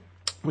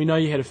 We know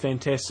you had a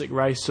fantastic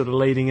race sort of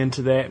leading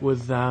into that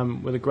with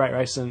a great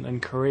race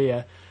in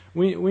Korea.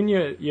 When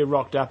you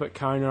rocked up at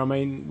Kona, I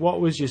mean, what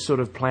was your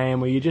sort of plan?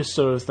 Were you just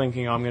sort of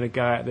thinking, I'm going to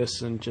go at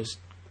this and just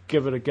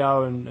give it a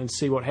go and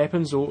see what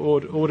happens,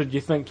 or did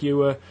you think you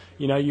were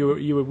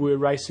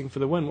racing for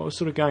the win? What was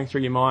sort of going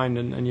through your mind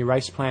and your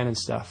race plan and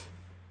stuff?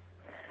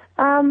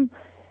 You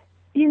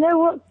know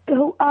what?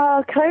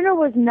 Kona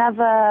was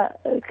never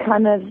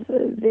kind of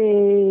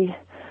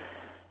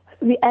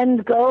the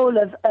end goal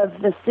of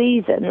the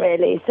season,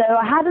 really. So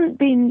I hadn't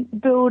been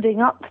building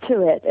up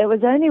to it. It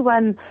was only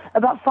when,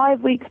 about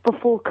 5 weeks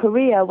before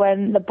Korea,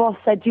 when the boss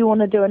said, "Do you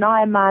want to do an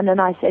Ironman?" And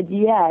I said,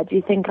 "Yeah, do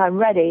you think I'm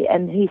ready?"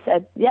 And he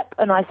said, "Yep."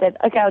 And I said,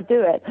 "Okay, I'll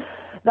do it."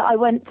 That I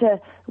went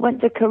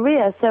to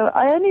Korea. So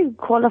I only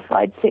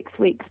qualified 6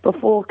 weeks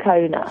before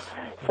Kona.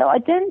 So I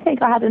didn't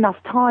think I had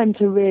enough time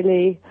to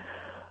really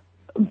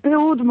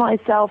build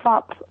myself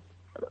up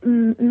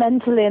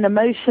mentally and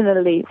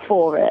emotionally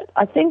for it.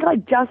 I think I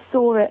just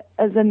saw it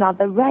as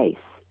another race.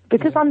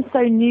 Because I'm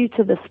so new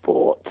to the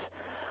sport,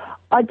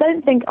 I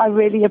don't think I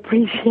really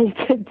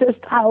appreciated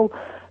just how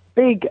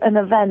big an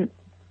event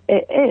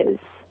it is.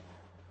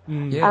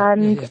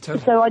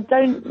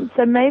 Totally.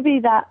 So maybe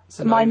that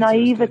my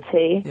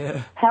naivety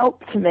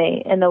helped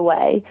me in a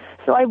way.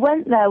 So I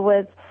went there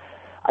with,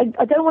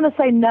 I don't want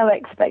to say no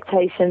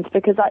expectations,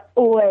 because I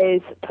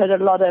always put a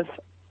lot of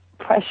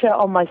pressure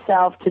on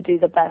myself to do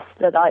the best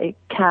that I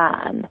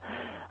can.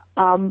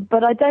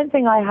 But I don't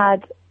think I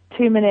had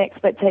too many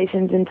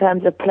expectations in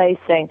terms of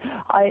placing.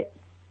 I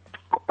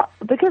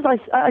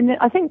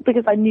think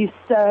because I knew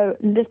so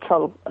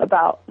little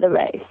about the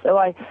race. So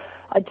I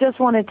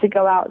just wanted to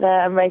go out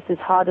there and race as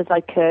hard as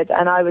I could,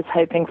 and I was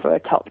hoping for a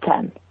top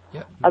 10.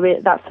 Yep. I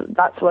mean,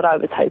 that's what I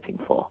was hoping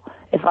for.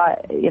 If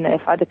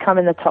I'd have come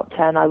in the top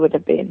 10, I would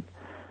have been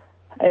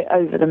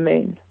over the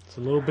moon. It's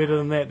a little better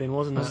than that then,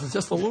 wasn't it?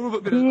 Just a little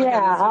bit better. Yeah,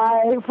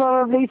 I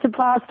probably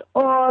surpassed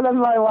all of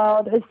my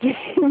wildest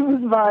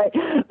dreams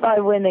by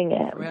winning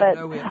it. But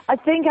I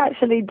think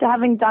actually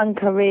having done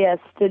Korea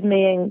stood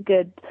me in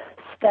good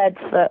stead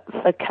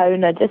for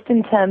Kona, just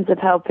in terms of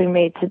helping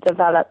me to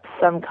develop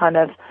some kind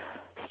of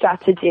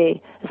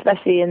strategy,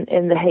 especially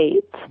in the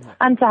heat,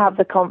 and to have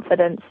the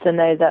confidence to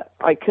know that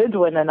I could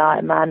win an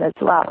Ironman as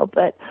well.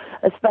 But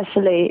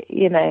especially,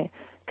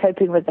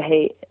 coping with the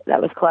heat,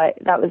 that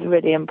was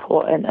really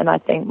important. And I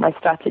think my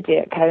strategy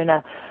at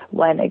Kona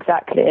went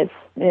exactly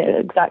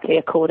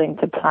according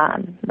to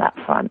plan, that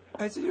front.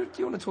 So do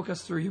you want to talk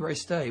us through your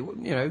race day?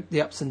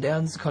 The ups and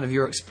downs, kind of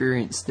your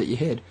experience that you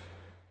had.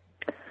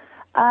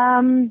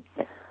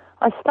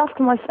 I stuffed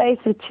my face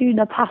with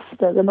tuna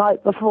pasta the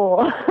night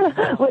before,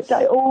 which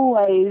I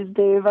always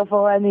do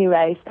before any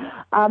race.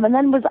 And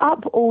then was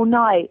up all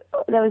night.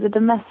 There was a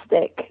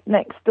domestic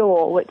next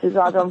door, which is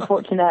rather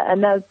unfortunate,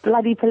 and there was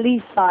bloody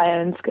police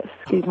sirens,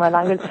 excuse my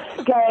language,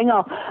 going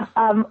off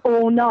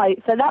all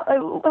night. So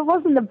it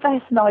wasn't the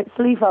best night's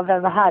sleep I've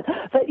ever had.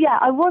 But yeah,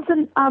 I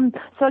wasn't,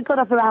 so I got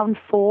up around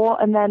 4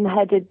 and then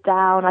headed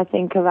down, I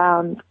think,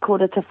 around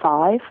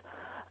 4:45.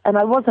 And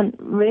I wasn't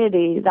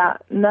really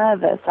that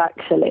nervous,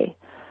 actually.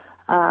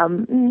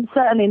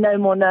 Certainly no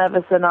more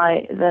nervous than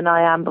I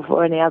am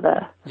before any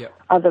other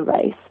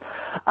race.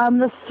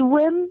 The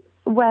swim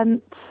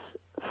went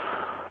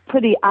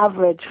pretty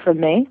average for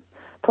me,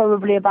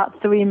 probably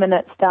about 3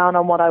 minutes down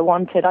on what I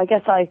wanted. I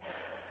guess I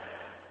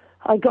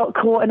got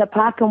caught in a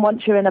pack, and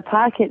once you're in a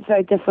pack, it's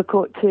very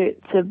difficult to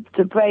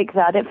break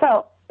that.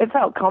 It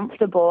felt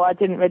comfortable. I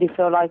didn't really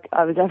feel like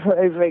I was ever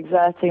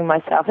overexerting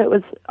myself.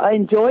 I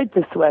enjoyed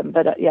the swim,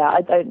 but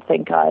I don't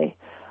think I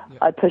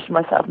pushed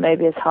myself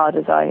maybe as hard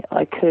as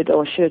I could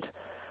or should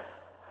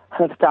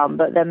have done.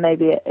 But then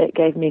maybe it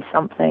gave me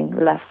something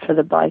left for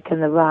the bike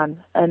and the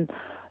run. And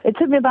it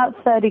took me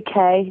about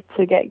 30k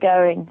to get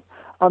going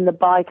on the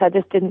bike. I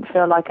just didn't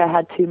feel like I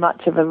had too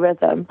much of a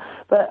rhythm.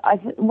 But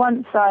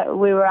once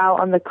we were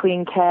out on the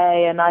Queen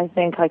K, and I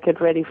think I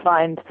could really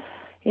find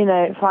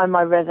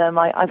my rhythm.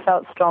 I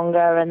felt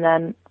stronger, and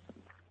then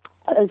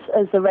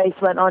as the race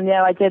went on,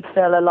 I did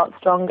feel a lot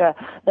stronger.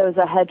 There was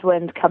a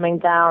headwind coming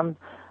down,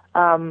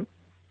 and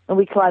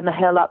we climbed the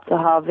hill up to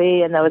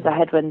Harvey, and there was a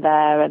headwind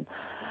there, and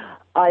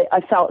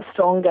I felt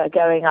stronger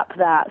going up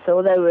that. So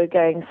although we were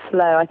going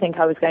slow, I think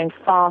I was going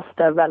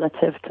faster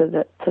relative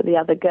to the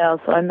other girls.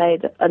 So I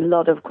made a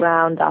lot of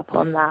ground up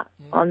on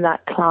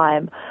that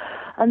climb.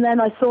 And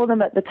then I saw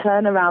them at the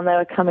turnaround. They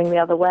were coming the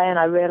other way, and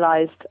I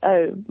realized,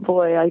 oh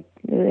boy,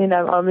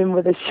 I'm in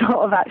with a shot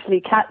of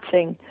actually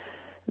catching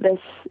this,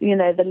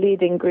 the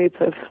leading group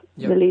of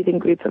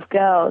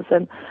girls.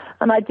 And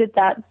I did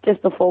that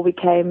just before we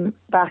came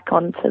back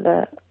onto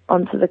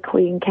the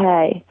Queen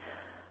K.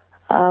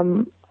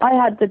 I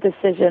had the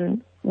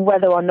decision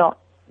whether or not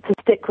to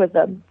stick with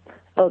them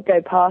or go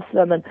past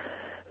them. And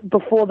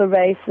before the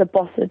race, the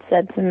boss had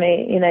said to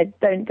me,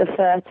 don't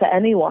defer to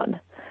anyone.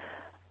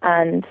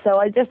 And so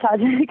I just had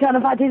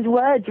his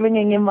words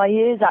ringing in my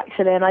ears,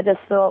 actually, and I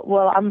just thought,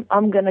 well,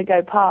 I'm going to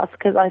go past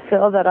because I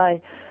feel that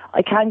I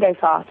can go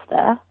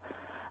faster,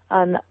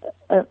 and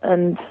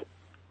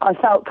I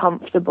felt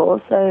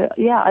comfortable. So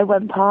yeah, I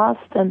went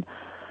past, and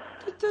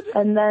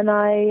then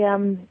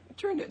I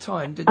during that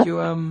time, did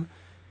you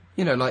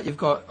you've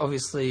got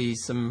obviously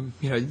some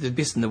the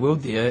best in the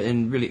world there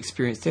and really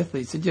experienced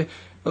athletes. Did you,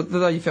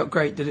 although you felt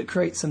great, did it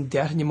create some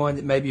doubt in your mind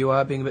that maybe you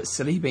are being a bit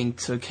silly, being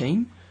too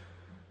keen?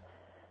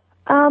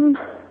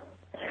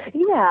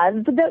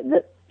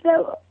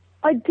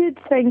 I did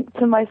think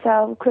to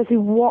myself, Chrissy,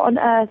 what on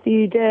earth are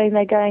you doing?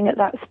 They're going at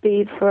that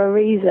speed for a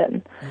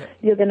reason. Yeah.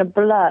 You're going to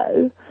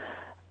blow.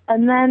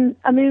 And then,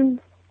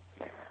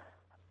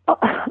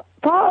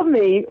 part of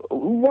me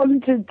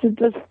wanted to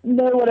just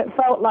know what it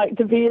felt like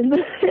to be in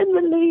the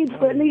lead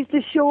for at least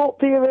a short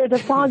period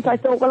of time. So I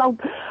thought, well,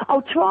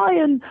 I'll try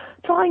and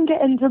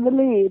get into the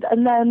lead,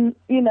 and then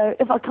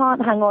if I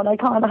can't hang on, I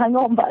can't hang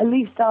on. But at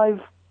least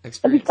I've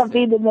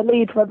been in the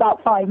lead for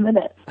about 5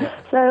 minutes.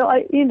 So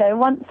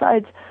once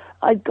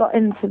I'd got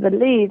into the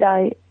lead,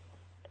 I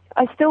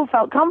still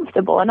felt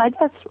comfortable, and I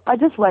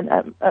just went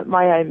at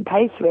my own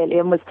pace really,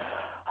 and was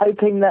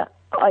hoping that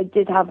I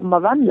did have my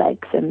run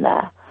legs in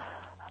there.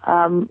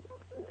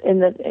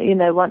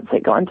 Once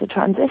it got into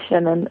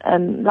transition,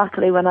 and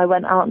luckily when I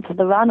went out into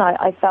the run,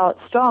 I felt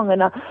strong,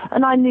 and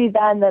I knew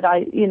then that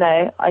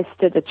I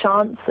stood a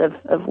chance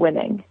of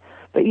winning.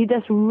 But you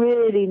just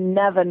really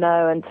never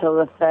know until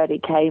the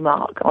 30k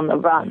mark on the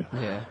run.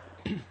 Yeah.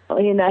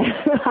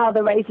 How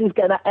the race is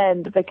going to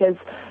end, because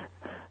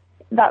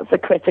that's a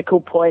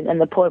critical point,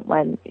 and the point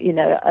when,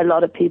 a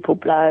lot of people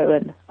blow,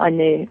 and I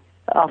knew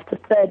after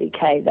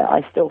 30k that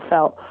I still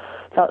felt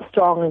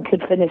strong and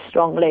could finish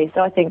strongly.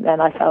 So I think then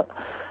I felt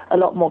a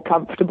lot more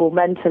comfortable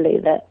mentally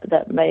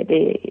that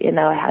maybe,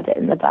 I had it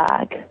in the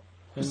bag.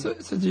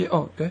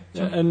 Okay.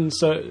 And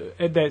so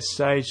at that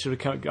stage,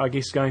 sort of, I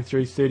guess, going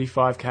through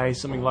 35k,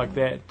 something like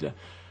that,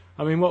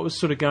 what was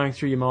sort of going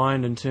through your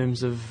mind in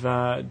terms of,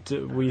 were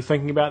you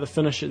thinking about the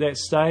finish at that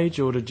stage,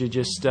 or did you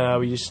just,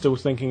 were you still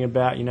thinking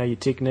about, your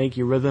technique,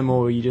 your rhythm,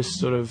 or were you just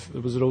sort of,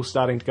 was it all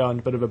starting to go in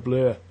a bit of a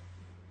blur?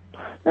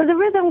 No, the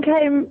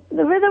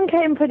rhythm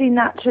came pretty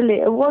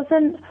naturally. It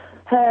wasn't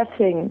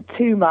hurting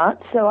too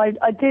much, so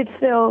I did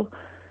feel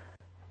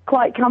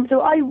quite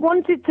comfortable. I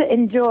wanted to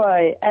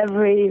enjoy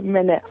every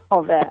minute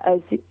of it, as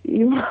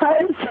you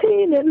might have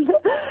seen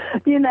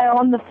in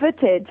on the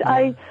footage.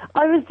 I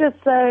was just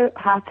so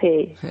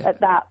happy at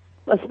that,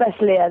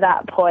 especially at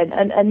that point,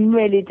 and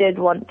really did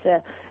want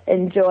to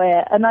enjoy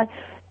it. And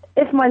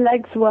if my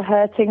legs were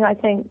hurting, I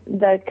think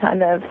the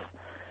kind of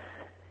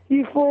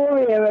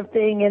euphoria of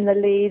being in the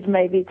lead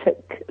maybe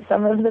took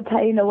some of the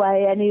pain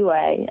away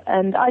anyway.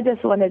 And I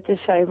just wanted to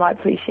show my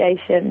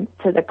appreciation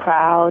to the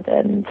crowd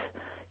and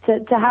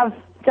to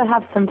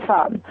have some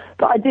fun.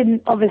 But I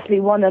didn't obviously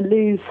want to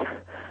lose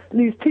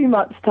too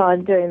much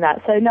time doing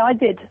that. So no, I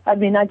did. I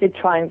mean, I did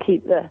try and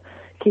keep the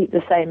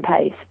same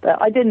pace,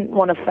 but I didn't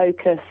want to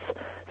focus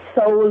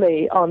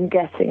solely on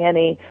getting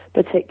any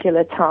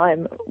particular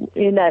time,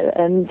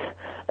 and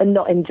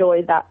not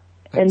enjoy that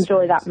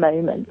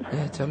moment.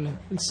 Yeah, totally.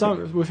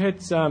 And we've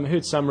had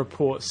heard some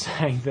reports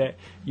saying that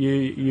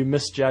you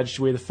misjudged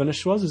where the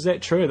finish was. Is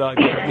that true?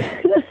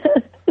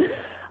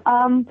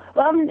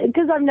 Well,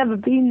 because I've never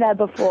been there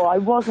before, I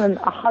wasn't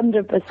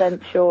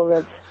 100%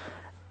 sure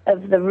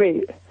of the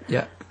route.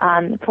 Yeah.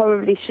 And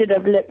probably should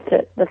have looked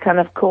at the kind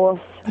of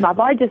course map.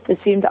 I just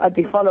assumed that I'd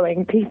be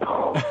following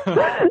people,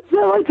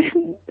 so I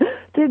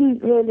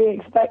didn't really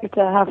expect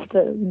to have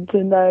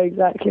to know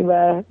exactly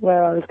where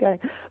I was going.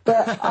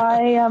 But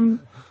I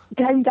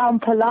came down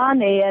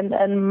Palani,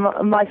 and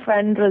my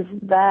friend was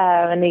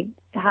there, and he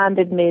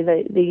handed me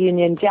the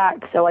Union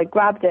Jack. So I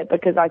grabbed it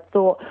because I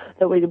thought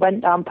that we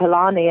went down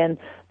Palani, and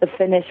the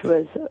finish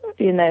was,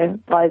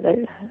 by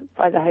the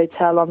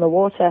hotel on the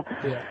water.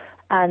 Yeah.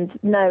 And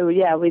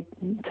we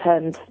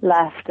turned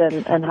left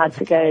and had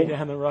to go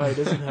down the road,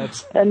 isn't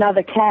it?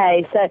 Another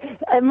K. So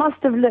it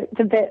must have looked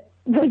a bit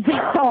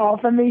bizarre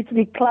for me to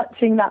be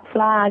clutching that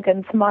flag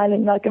and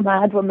smiling like a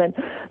madwoman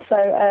so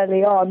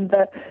early on.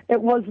 But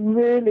it was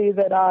really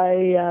that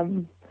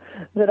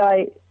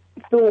I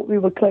thought we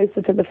were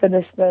closer to the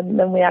finish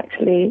than we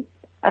actually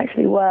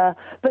were.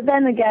 But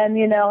then again,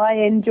 I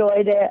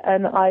enjoyed it,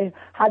 and I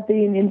had the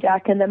Union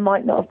Jack, and there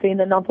might not have been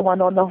another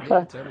one on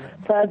offer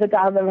further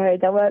down the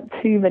road. There weren't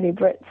too many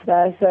Brits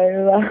there, so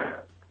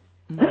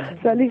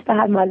at least I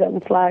had my little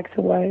flag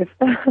to wave.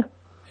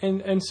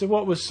 And so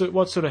what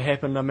sort of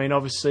happened? I mean,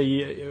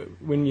 obviously,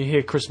 when you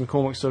hear Chris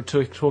McCormick sort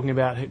of talking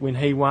about when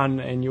he won,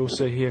 and you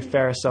also hear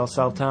Faris Al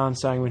Sultan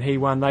saying when he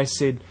won, they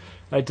said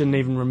they didn't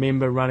even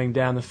remember running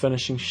down the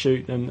finishing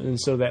chute and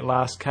sort of that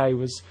last K.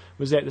 Was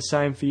that the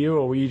same for you,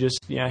 or were you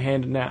just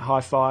handing out high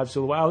fives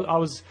all the way? I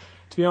was,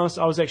 to be honest,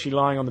 I was actually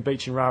lying on the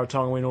beach in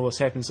Rarotonga when all this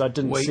happened, so I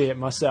didn't see it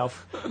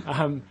myself.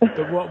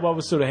 But what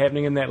was sort of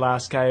happening in that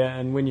last K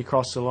and when you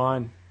crossed the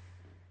line?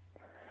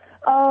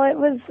 Oh, it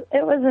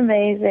was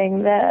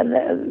amazing.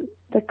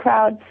 The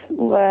crowds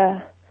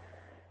were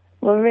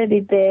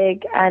really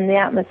big, and the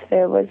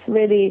atmosphere was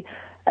really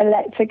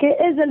electric. It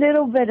is a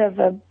little bit of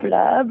a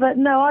blur, but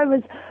no, I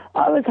was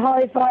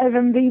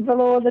high-fiving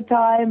people all the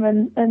time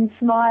and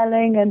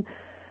smiling and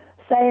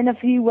saying a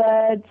few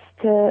words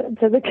to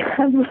the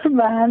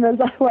cameraman as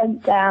I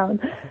went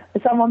down.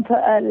 Someone put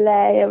a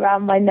lei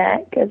around my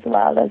neck as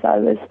well as I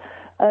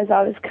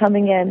was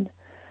coming in.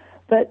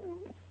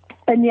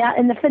 And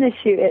in the finish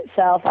shoot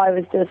itself, I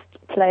was just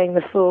playing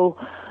the fool,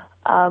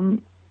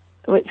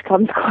 which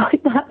comes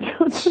quite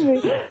natural to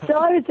me. So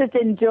I was just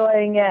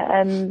enjoying it,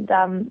 and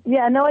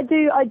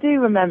I do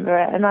remember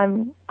it, and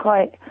I'm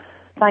quite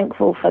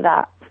thankful for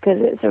that because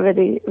it's a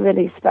really,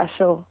 really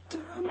special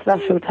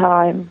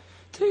time.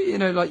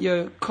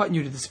 You're quite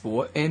new to the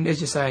sport, and as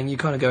you're saying, you're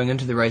kind of going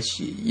into the race.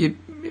 You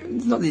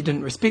not that you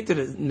didn't respect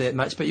it that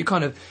much, but you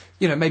kind of,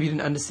 maybe you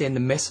didn't understand the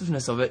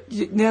massiveness of it.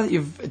 Now that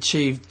you've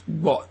achieved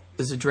what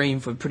is a dream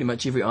for pretty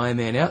much every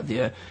Ironman out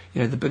there,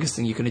 the biggest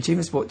thing you can achieve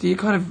in sport, do you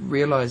kind of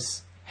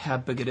realise how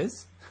big it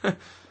is?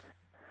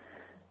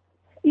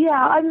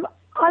 Yeah,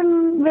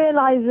 I'm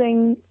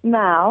realising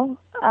now,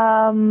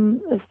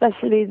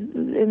 especially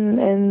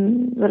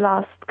in the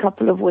last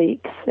couple of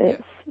weeks,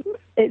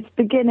 it's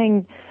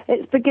beginning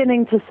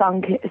to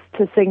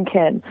sink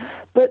in.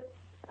 But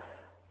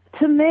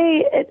to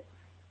me, it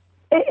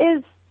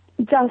is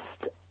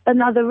just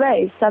another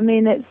race. I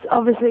mean, it's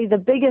obviously the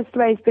biggest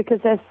race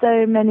because there's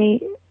so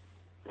many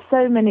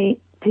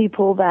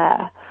people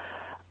there,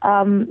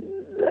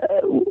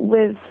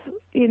 with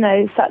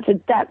such a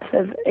depth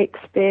of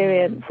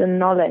experience and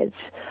knowledge.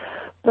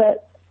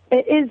 But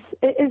it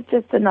is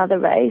just another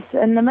race,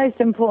 and the most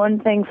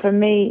important thing for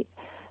me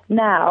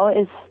now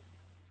is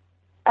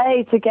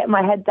to get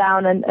my head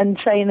down and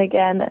train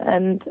again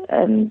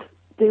and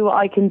do what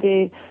I can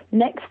do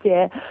next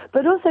year,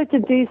 but also to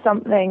do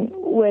something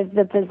with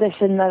the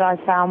position that I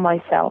found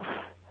myself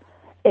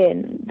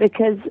in.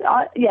 Because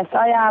I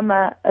am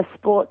a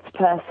sports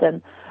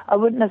person. I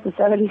wouldn't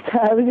necessarily say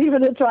I was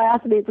even a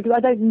triathlete because I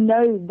don't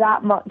know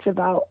that much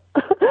about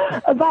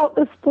about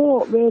the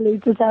sport, really,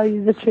 to tell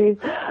you the truth.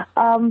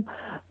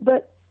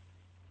 But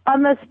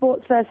I'm a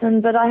sports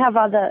person, but I have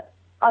other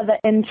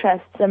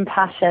interests and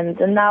passions,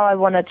 and now I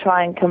want to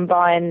try and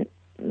combine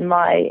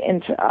my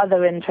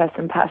other interests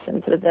and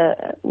passions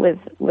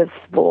with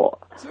sport.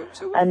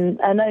 And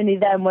only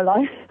then will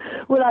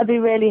I be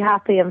really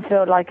happy and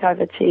feel like I've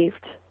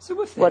achieved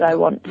what I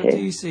want to. Do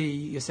you see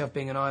yourself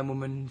being an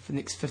Ironwoman for the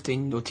next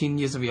 15 or 10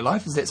 years of your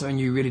life? Is that something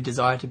you really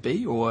desire to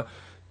be, or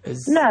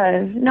is...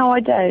 No, I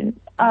don't.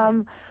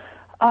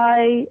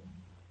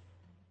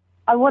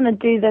 I want to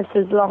do this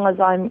as long as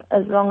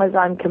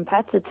I'm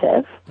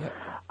competitive. Yep.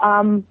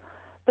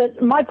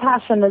 But my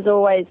passion has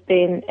always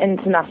been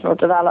international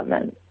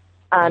development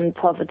and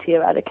poverty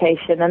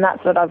eradication, and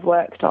that's what I've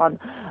worked on.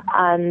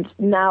 And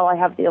now I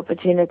have the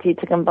opportunity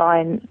to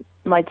combine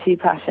my two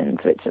passions,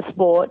 which are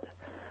sport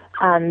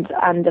and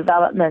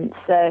development.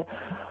 So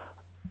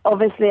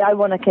obviously I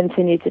want to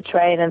continue to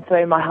train and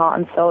throw my heart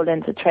and soul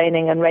into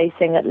training and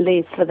racing at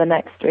least for the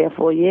next 3 or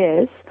 4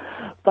 years.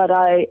 But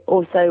I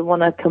also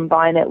want to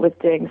combine it with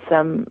doing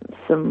some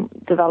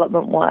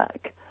development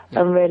work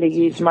and really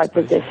use my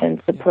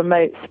position to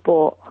promote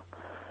sport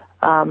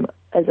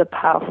as a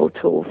powerful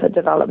tool for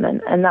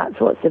development, and that's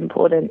what's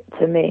important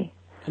to me.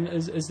 And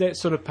is that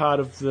sort of part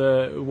of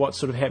what's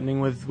sort of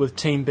happening with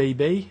Team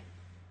BB?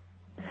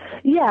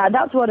 Yeah,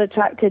 that's what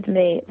attracted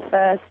me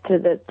first to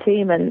the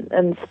team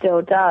and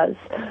still does.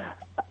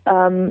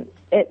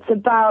 It's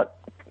about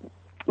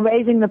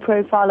raising the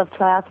profile of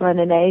triathlon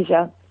in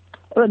Asia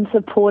and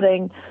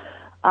supporting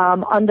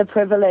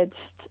underprivileged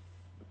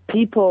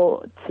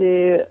people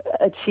to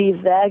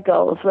achieve their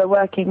goals. We're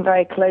working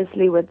very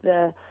closely with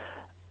the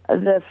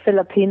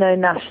Filipino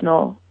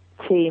national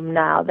team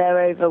now.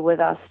 They're over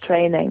with us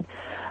training,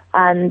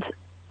 and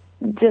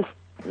just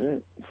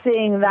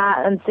seeing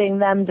that and seeing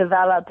them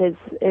develop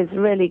is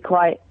really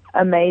quite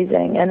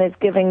amazing, and it's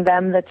giving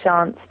them the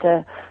chance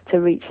to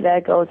reach their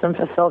goals and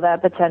fulfill their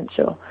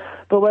potential.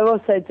 But we're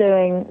also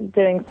doing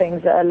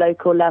things at a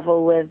local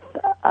level with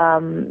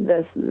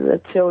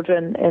the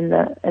children in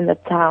the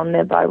town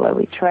nearby where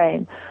we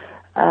train.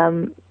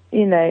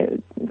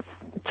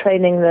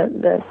 Training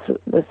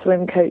the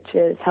swim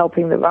coaches,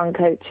 helping the run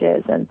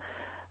coaches,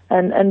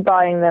 and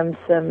buying them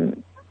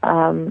some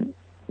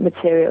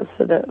materials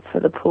for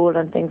the pool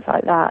and things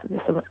like that,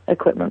 some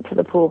equipment for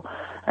the pool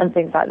and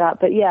things like that.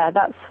 But yeah,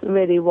 that's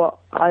really what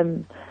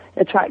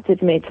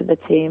attracted me to the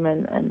team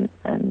and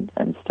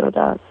still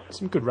does.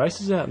 Some good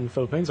races out in the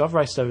Philippines. I've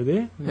raced over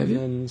there.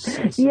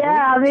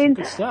 Yeah, I mean,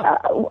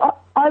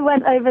 I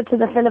went over to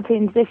the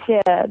Philippines this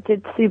year,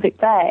 did Subic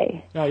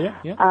Bay. Oh,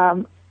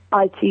 yeah.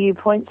 ITU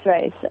points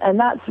race, and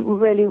that's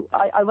really,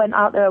 I went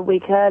out there a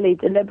week early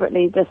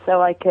deliberately just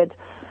so I could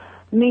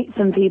meet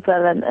some people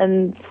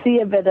and see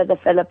a bit of the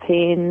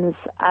Philippines,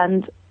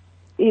 and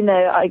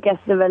I guess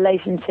the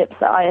relationships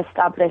that I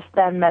established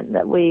then meant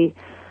that we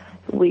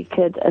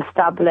could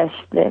establish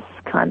this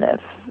kind of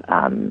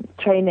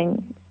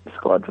training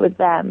squad with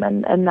them,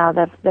 and now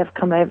they've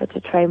come over to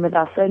train with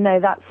us. So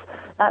no,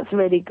 that's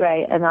really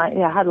great, and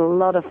I had a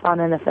lot of fun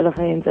in the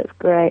Philippines. It's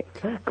great,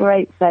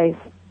 great place.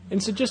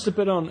 And so just a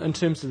bit in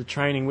terms of the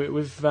training,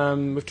 we've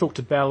talked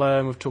to Bella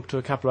and we've talked to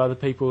a couple of other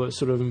people that are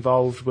sort of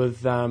involved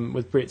with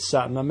Brett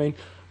Sutton. I mean,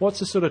 what's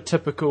a sort of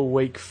typical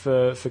week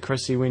for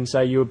Chrissy when,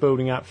 say, you were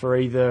building up for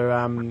either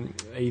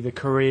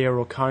Korea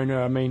or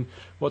Kona? I mean,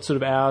 what sort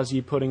of hours are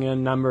you putting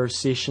in, number of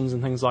sessions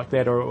and things like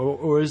that,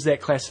 or is that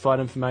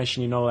classified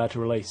information you're not allowed to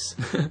release?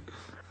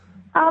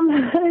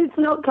 It's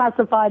not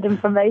classified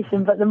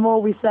information, but the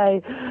more we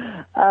say,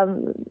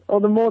 or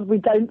the more we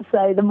don't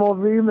say, the more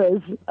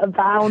rumours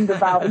abound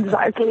about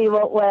exactly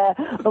what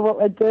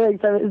we're doing.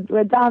 So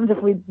we're damned if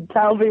we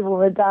tell people,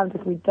 we're damned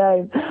if we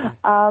don't.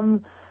 I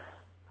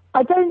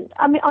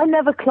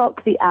never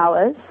clock the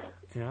hours,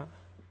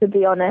 to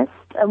be honest,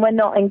 and we're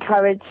not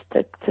encouraged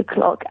to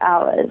clock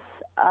hours.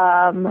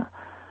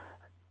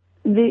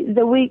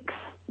 The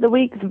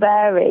weeks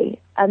vary,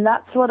 and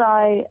that's what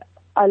I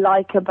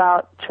like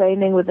about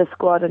training with the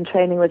squad and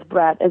training with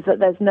Brett, is that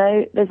there's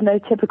no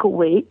typical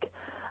week,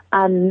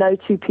 and no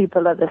two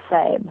people are the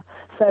same.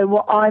 So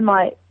what I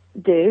might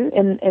do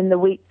in the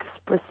weeks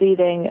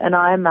preceding an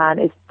Ironman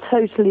is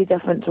totally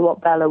different to what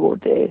Bella will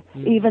do,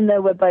 even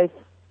though we're both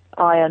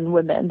Iron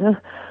women.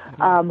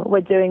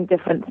 We're doing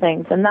different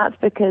things, and that's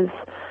because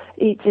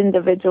each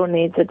individual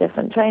needs a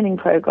different training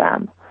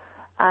program,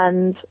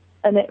 and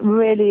it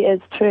really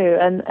is true,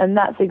 and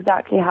that's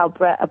exactly how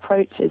Brett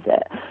approaches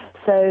it.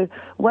 So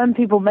when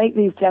people make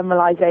these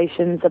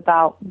generalizations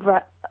about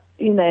Brett,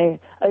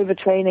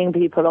 overtraining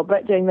people, or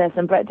Brett doing this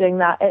and Brett doing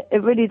that,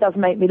 it really does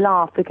make me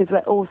laugh, because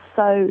we're all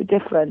so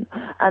different,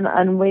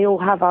 and we all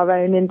have our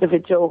own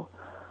individual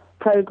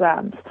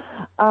programs.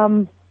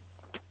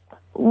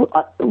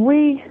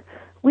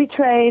 We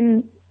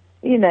train,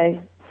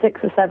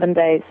 6 or 7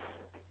 days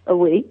a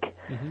week,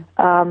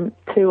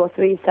 2 or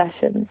 3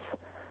 sessions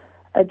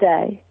a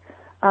day.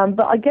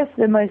 But I guess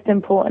the most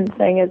important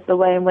thing is the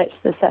way in which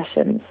the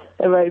sessions,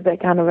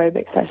 aerobic,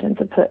 anaerobic sessions,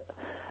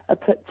 are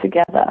put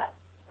together.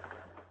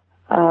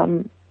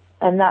 And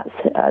that's,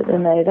 I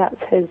don't know,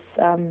 that's his,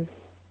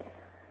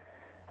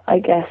 I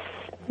guess,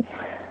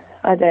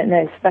 I don't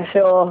know,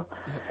 special...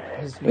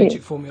 His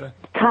magic formula.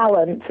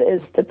 talent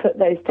is to put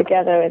those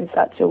together in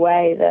such a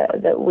way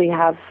that we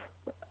have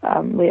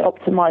we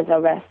optimize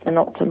our rest and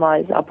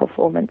optimize our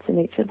performance in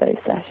each of those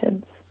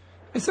sessions.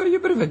 So you're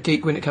a bit of a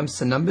geek when it comes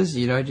to numbers.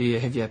 You know, do you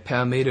have your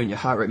power meter and your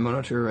heart rate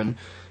monitor, and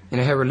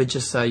how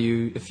religious are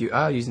you if you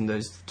are using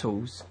those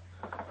tools?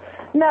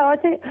 No,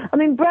 I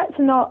mean, Brett's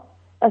not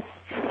a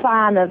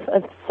fan of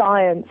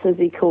science, as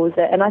he calls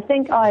it, and I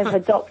think I've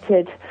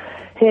adopted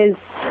his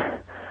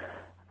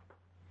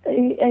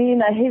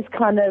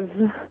kind of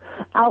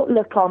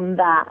outlook on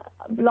that,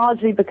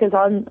 largely because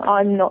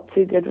I'm not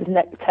too good with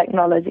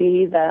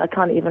technology either. I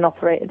can't even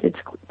operate a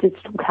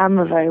digital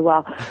camera very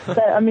well.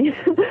 So, I mean,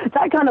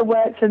 that kind of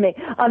works for me.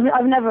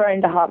 I've never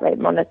owned a heart rate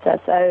monitor,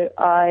 so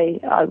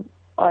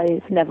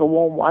I've never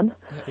worn one,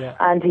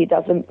 and he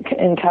doesn't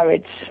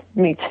encourage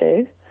me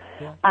to.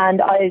 Yeah.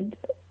 And I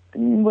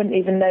wouldn't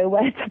even know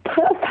where to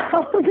put a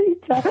power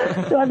meter,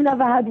 so I've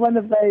never had one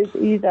of those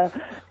either.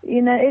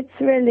 You know, it's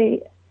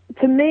really,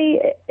 to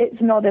me,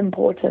 it's not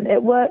important.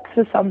 It works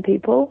for some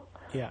people,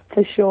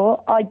 for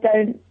sure. I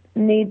don't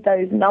need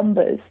those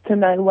numbers to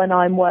know when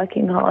I'm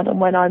working hard and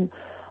when I'm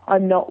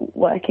not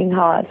working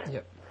hard.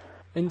 Yep.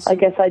 I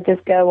guess I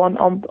just go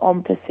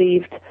on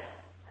perceived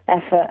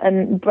effort,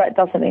 and Brett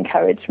doesn't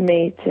encourage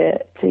me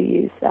to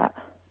use that.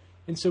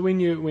 And so when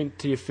you went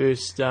to your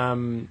first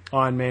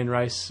Ironman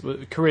race,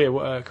 Korea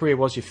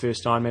was your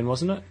first Ironman,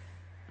 wasn't it?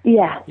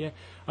 Yeah. Yeah.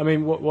 I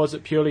mean, what was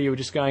it purely? You were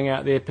just going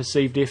out there,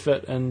 perceived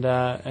effort, and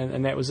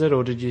that was it,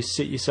 or did you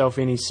set yourself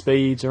any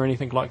speeds or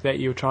anything like that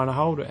you were trying to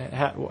hold?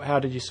 How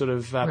did you sort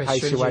of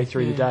pace your way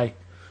through the day?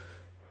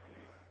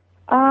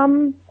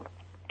 I'd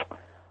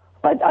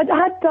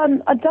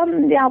done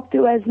the Alpe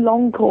d'Huez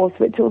long course,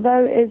 which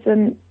although it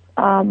isn't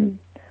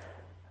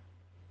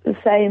the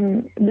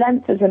same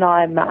length as an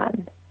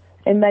Ironman,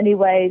 in many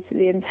ways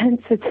the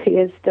intensity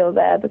is still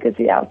there because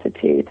the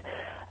altitude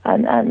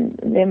and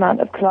the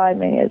amount of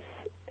climbing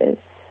is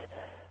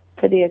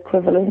pretty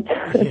equivalent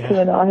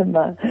to an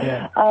Ironman.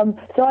 Yeah.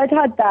 So I'd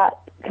had that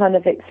kind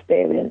of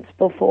experience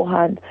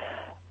beforehand.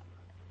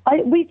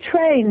 We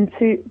train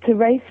to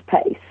race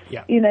pace.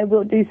 Yeah. You know,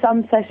 we'll do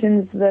some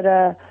sessions that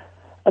are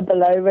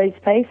below race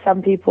pace,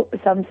 some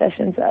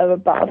sessions that are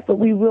above, but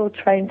we will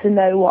train to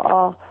know what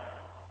our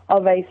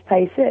race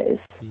pace is.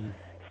 Mm.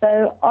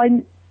 So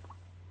I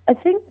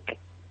think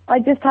I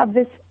just have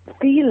this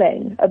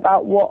feeling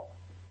about what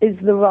is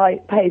the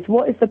right pace,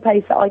 what is the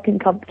pace that I can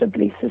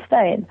comfortably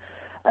sustain,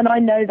 and I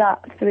know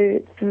that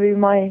through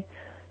my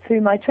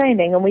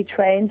training, and we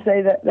train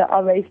so that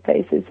our race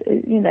pace is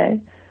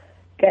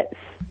gets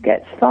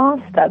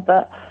faster.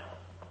 But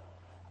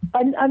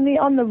I mean,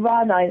 on the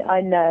run,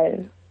 I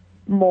know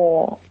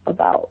more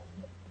about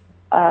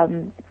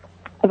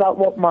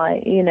what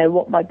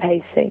my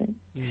pacing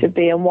should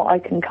be and what I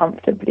can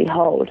comfortably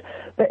hold.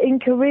 But in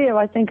Korea,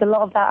 I think a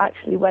lot of that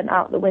actually went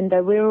out the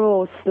window. We were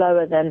all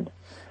slower than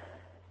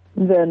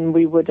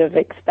we would have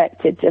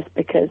expected, just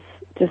because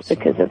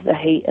of the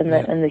heat and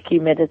the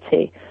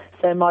humidity.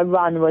 So my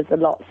run was a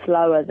lot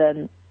slower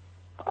than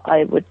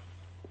a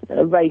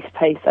race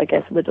pace, I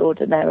guess, would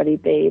ordinarily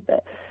be.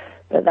 But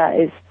that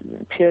is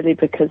purely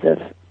because of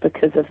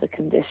the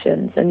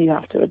conditions, and you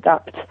have to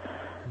adapt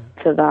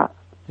to that.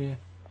 Yeah.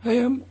 Hey,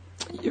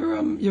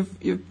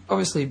 you've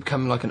obviously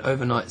become like an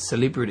overnight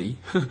celebrity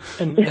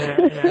in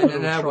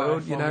our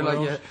world. You know, like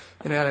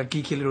our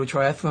geeky little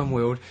triathlon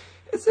world.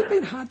 Has it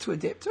been hard to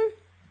adapt to?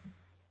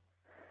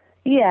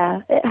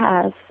 Yeah, it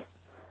has.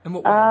 And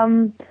what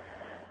way?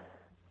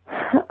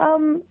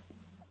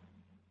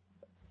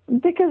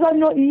 Because I'm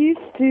not used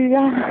to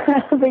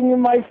having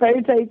my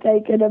photo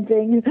taken and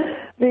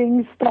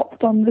being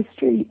stopped on the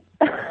street.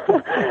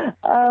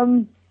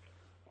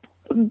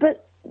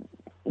 But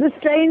the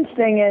strange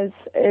thing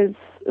is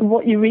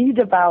what you read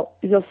about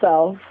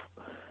yourself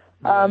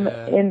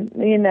in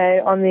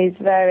on these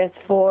various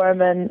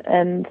forums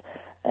and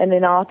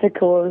in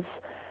articles,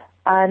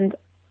 and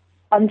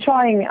I'm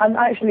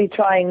actually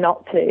trying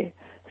not to.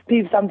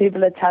 Some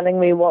people are telling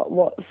me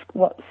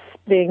what's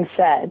being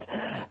said,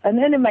 and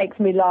then it makes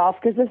me laugh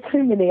because there's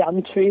too many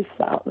untruths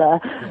out there.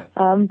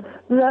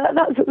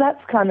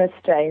 That's kind of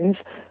strange,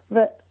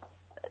 but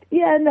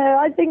yeah, no,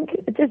 I think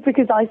just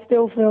because I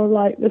still feel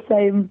like the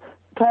same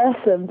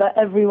person, but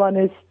everyone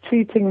is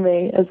treating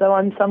me as though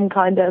I'm some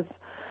kind of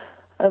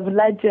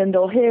legend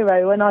or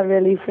hero, when I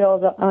really feel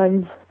that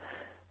I'm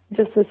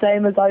just the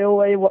same as I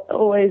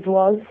always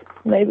was,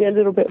 maybe a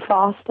little bit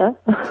faster.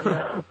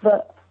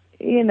 But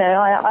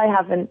I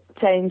haven't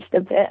changed a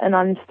bit, and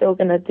I'm still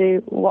going to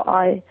do what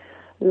I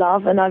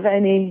love, and I've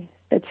only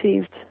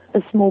achieved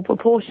a small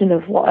proportion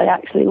of what I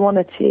actually want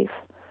to achieve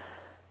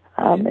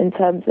in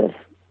terms of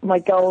my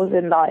goals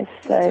in life.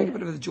 So, take a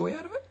bit of the joy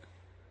out of it?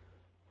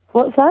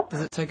 What's that?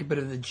 Does it take a bit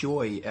of the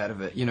joy out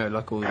of it?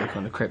 Like all the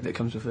kind of crap that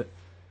comes with it?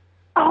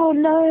 Oh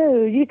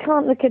no, you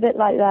can't look at it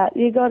like that.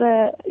 You've got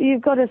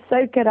to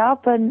soak it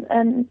up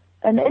and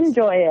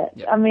enjoy it.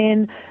 Yep. I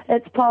mean,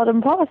 it's part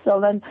and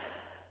parcel, and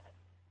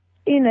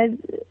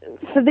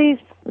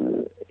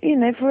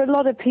for a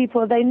lot of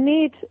people, they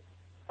need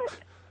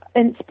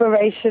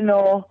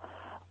inspirational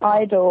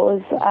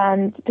idols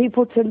and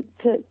people to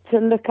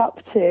look up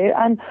to,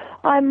 and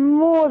I'm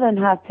more than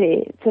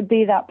happy to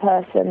be that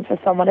person for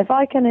someone. If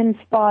I can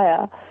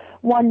inspire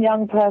one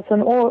young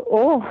person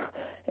or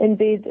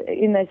indeed,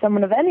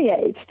 someone of any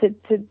age to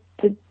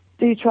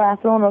do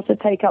triathlon or to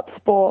take up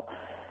sport,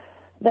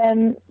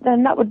 then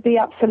that would be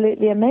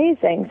absolutely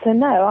amazing. So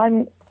no,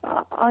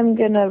 I'm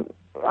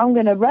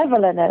gonna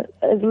revel in it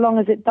as long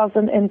as it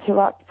doesn't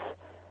interrupt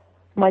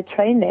my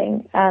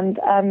training and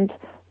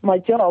my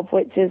job,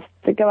 which is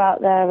to go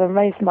out there and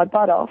race my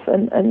butt off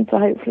and to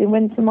hopefully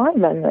win some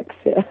Ironman next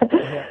year.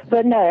 Yeah.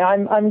 But no,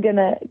 I'm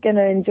gonna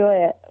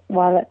enjoy it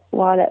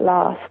while it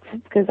lasts,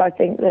 because I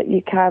think that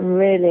you can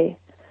really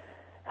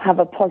have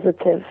a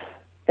positive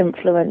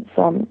influence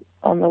on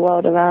the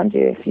world around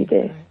you if you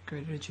do.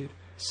 Great attitude.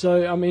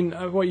 So, I mean,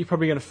 what you're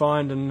probably going to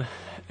find,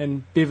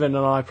 and Bevan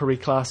and I probably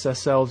class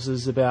ourselves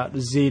as about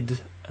Z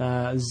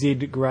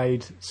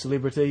grade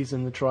celebrities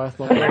in the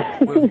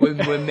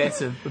triathlon. we're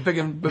massive. We're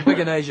big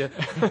in Asia.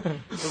 But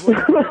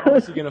what you're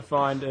also going to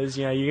find is,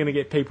 you're going to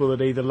get people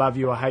that either love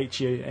you or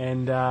hate you,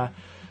 and Bevan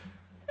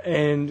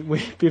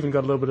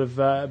got a little bit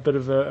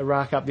of a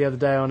rack up the other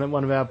day on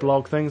one of our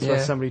blog things by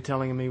somebody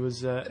telling him he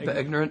was a bit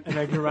ignorant, an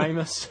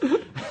ignoramus.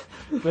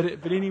 But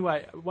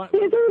anyway,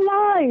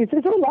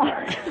 it's all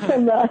lies.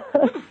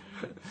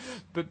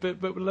 But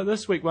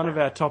this week, one of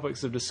our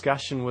topics of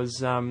discussion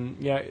was,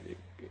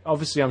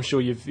 obviously I'm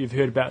sure you've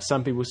heard about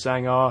some people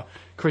saying, oh,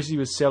 Chrissy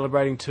was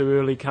celebrating too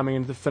early coming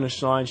into the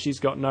finish line. She's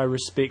got no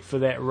respect for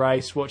that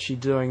race. What's she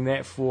doing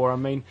that for? I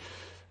mean,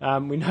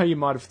 we know you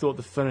might have thought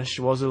the finish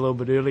was a little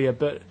bit earlier,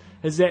 but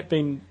has that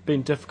been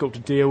difficult to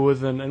deal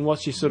with? And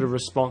what's your sort of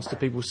response to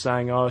people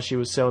saying, oh, she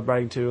was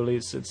celebrating too early,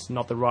 it's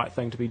not the right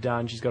thing to be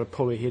done, she's got to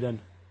pull her head in?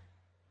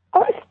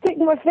 I stick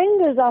my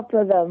fingers up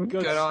at them.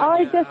 Good.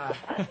 I'll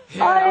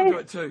do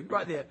it too,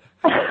 right there.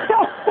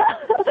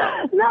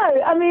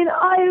 No, I mean,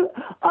 I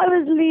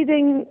was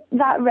leading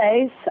that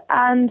race,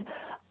 and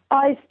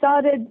I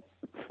started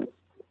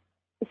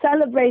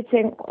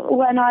celebrating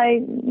when I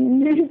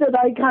knew that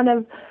I kind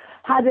of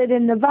had it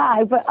in the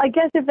bag. But I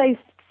guess if they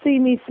see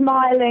me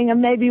smiling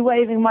and maybe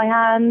waving my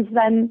hands,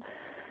 and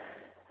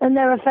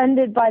they're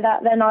offended by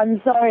that, then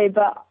I'm sorry.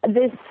 But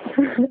this,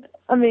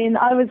 I mean,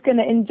 I was going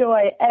to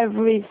enjoy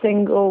every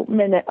single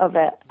minute of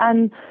it,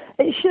 and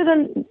it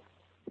shouldn't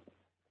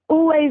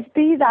always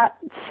be that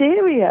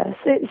serious.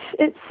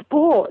 It's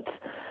sport,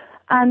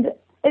 and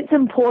it's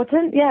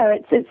important. Yeah,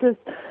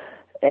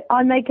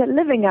 I make a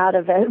living out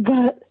of it,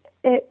 but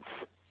it's,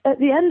 at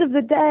the end of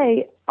the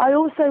day, I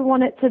also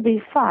want it to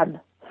be fun,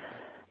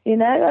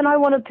 and I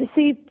want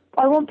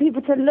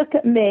people to look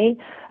at me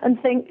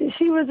and think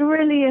she was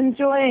really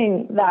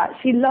enjoying that.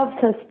 She loves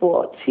her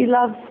sport. She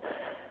loves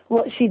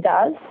what she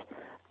does,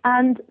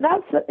 and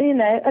that's,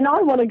 and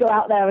I want to go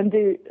out there and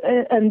do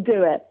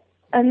it.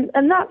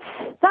 And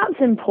that's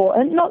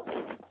important, not,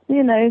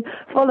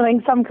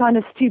 following some kind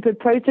of stupid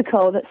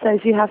protocol that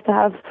says you have to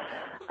have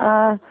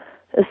a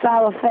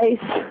sour face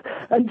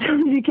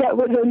until you get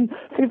within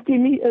 50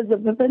 meters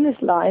of the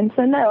finish line.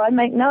 So no, I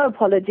make no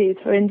apologies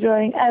for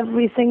enjoying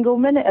every single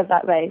minute of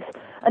that race.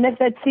 And if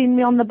they'd seen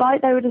me on the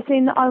bike, they would have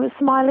seen that I was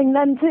smiling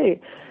then too,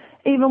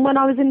 even when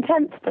I was in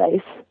 10th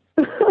place.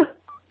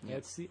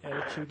 That's the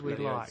attitude we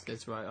like.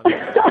 That's right.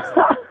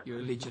 You're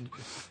a legend.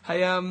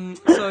 Hey,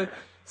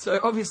 so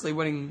obviously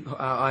winning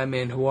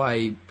Ironman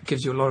Hawaii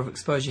gives you a lot of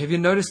exposure. Have you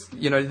noticed,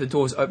 the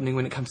doors opening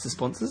when it comes to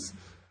sponsors?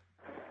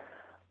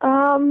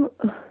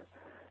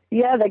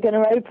 Yeah, they're going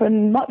to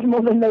open much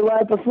more than they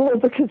were before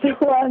because there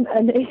weren't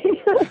any.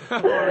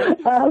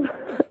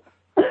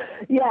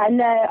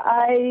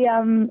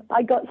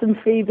 I got some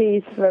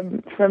freebies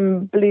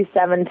from Blue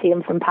 70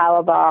 and from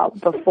Power Bar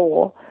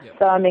before,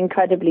 so I'm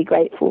incredibly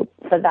grateful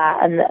for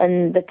that.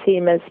 And the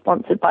team is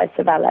sponsored by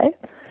Cervelo.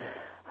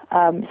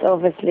 So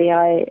obviously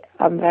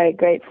I'm very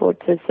grateful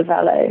to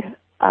Cervelo.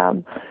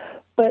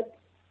 But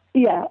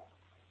yeah,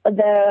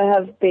 there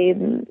have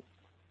been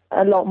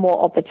a lot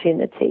more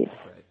opportunities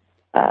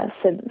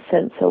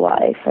since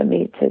Hawaii for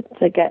me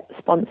to get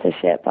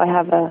sponsorship. I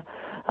have a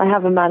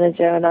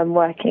manager, and I'm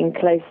working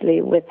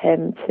closely with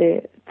him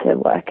to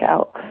work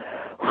out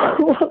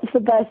what's the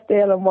best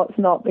deal and what's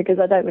not, because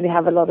I don't really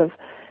have a lot of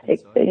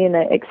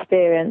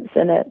experience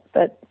in it.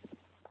 But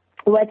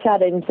we're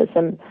chatting to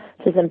some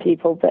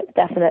people, but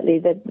definitely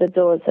the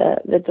doors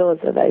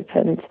have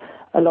opened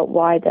a lot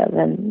wider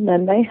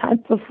than they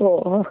had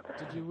before.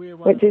 Did you wear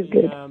which is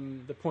good.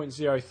 The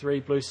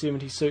 .03 Blue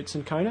 70 suits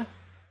in Kona?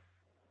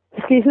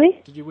 Excuse me?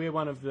 Did you wear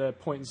one of the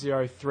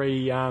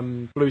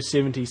 .03 Blue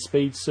 70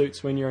 speed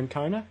suits when you're in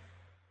Kona?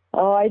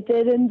 Oh, I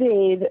did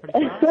indeed.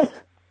 Pretty fast?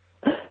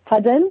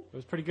 Pardon? It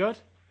was pretty good?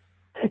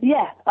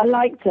 Yeah, I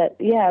liked it.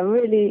 I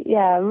really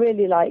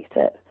liked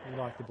it. You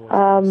like the Blue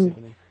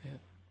 70?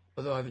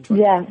 Although I haven't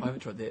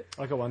tried that.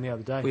 I got one the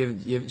other day. You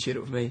haven't shared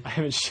it with me.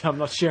 I'm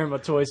not sharing my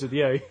toys with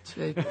you.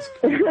 You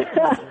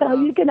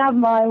can have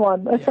my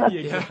one.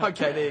 Yeah.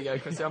 Okay, there you go,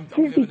 Chris. I'm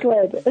 50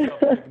 quid.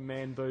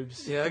 Man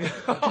boobs. Yeah,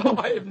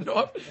 I am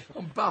not.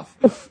 I'm buff.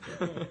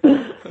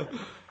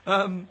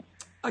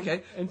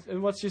 Okay.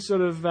 And what's your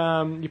sort of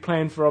your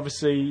plan for?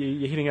 Obviously,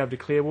 you're heading over to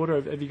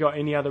Clearwater. Have you got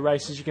any other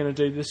races you're going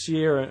to do this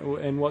year,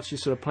 and what's your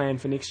sort of plan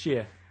for next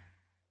year?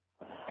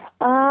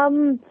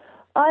 I'm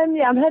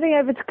heading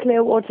over to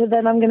Clearwater.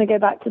 Then I'm going to go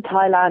back to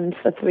Thailand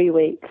for 3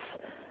 weeks,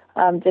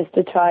 just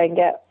to try and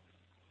get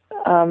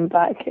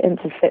back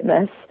into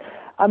fitness.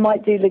 I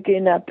might do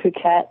Laguna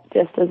Phuket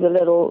just as a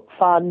little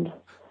fun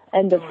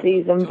end of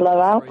season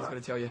blowout.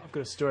 I've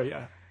got a story.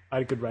 I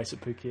had a good race at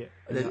Phuket.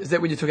 Is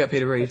that when you took out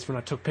Peter Reid? That's when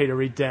I took Peter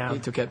Reid down. He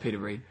took out Peter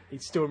Reid. He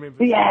still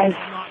remembers. Yes.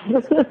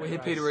 We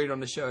had Peter Reid on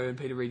the show, and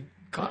Peter Reid,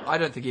 I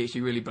don't think he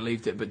actually really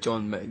believed it, but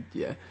John,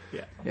 yeah.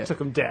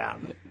 Took him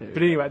down. Yeah.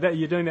 But anyway,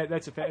 you're doing that.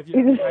 That's a fact. Have you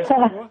done the race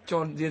before?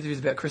 John, the interview's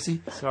about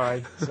Chrissy.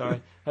 Sorry.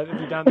 Have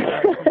you done the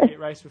Phuket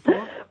race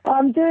before?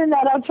 I'm doing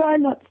that. I'll try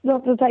not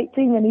to take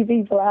too many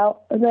people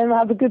out, and then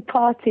have a good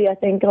party. I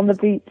think on the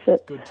beach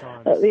at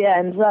the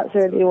end. That's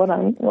really what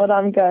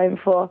I'm going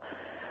for.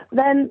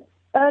 Then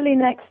early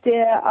next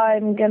year,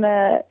 I'm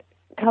gonna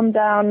come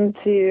down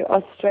to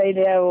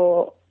Australia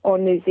or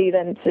New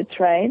Zealand to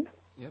train.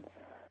 Yep.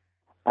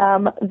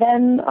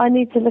 Then I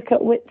need to look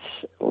at which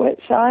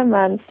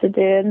Ironmans to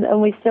do,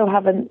 and we still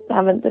haven't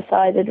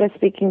decided. We're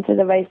speaking to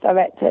the race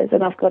directors,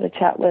 and I've got to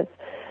chat with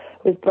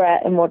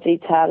Brett in more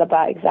detail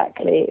about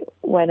exactly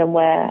when and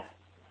where.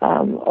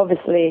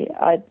 Obviously,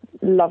 I'd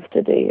love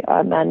to do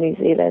Ironman New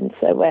Zealand,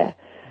 so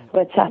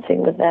we're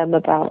chatting with them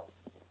about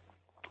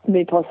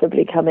me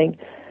possibly coming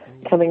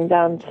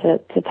down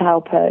to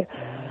Taupo.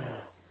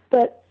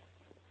 But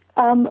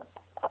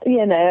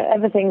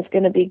everything's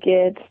going to be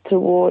geared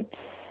towards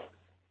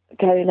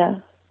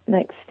Kona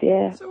next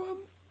year. So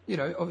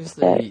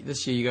obviously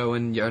this year you go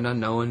and you're an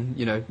unknown.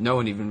 No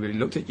one even really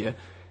looked at you.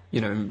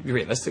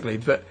 Realistically,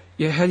 but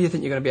how do you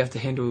think you're going to be able to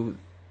handle?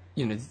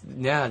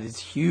 Now there's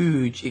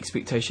huge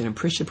expectation and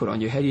pressure put on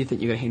you. How do you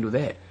think you're going to handle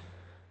that?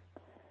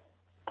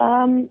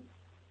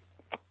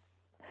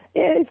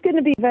 It's going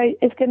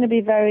to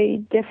be very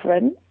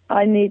different.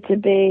 I need to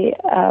be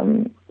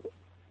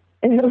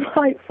in the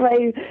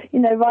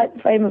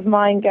right frame of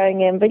mind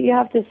going in. But you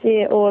have to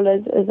see it all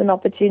as an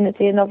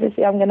opportunity. And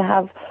obviously, I'm going to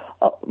have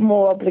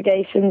more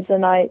obligations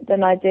than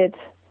I did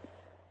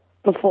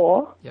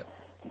before. Yep.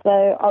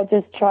 So I'll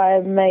just try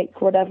and make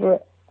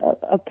whatever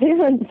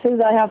appearances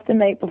I have to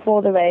make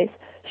before the race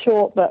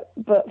short but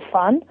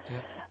fun,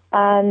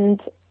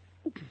 and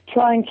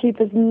try and keep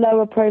as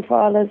low a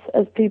profile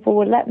as people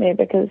will let me,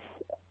 because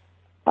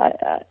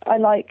I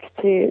like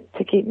to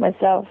keep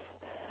myself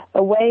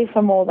away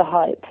from all the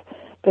hype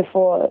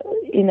before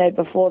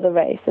the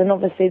race, and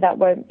obviously that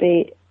won't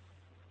be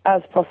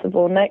as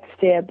possible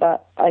next year,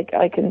 but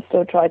I can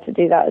still try to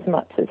do that as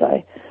much as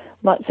I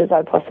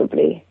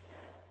possibly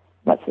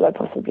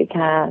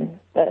can.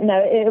 But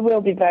no, it will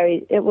be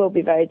very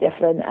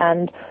different,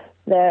 and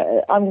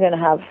I'm going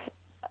to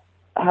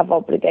have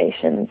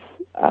obligations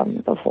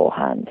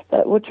beforehand,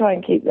 but we'll try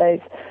and keep those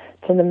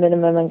to the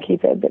minimum and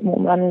keep it a bit more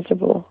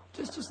manageable.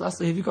 Just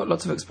lastly, have you got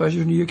lots of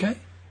exposure in the UK?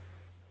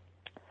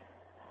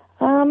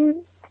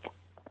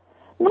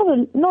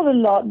 Not a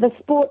lot. The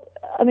sport,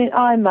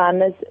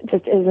 Ironman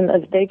just isn't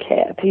as big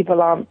here.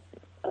 People aren't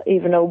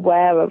even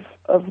aware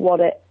of what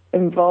it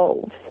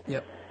involves.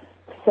 Yep.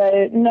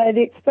 So, no,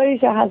 the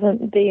exposure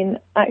hasn't been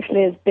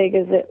actually as big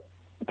as it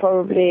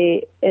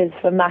probably is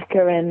for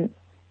Macca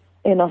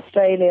in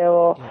Australia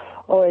or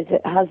as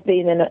it has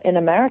been in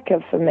America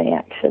for me,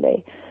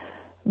 actually.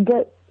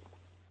 But,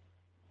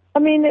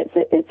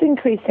 it's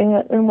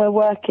increasing, and we're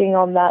working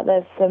on that.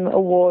 There's some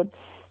awards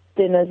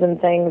dinners and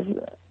things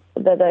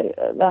that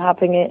are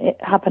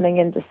happening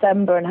in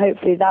December, and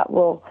hopefully that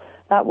will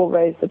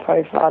raise the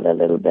profile a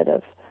little bit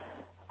of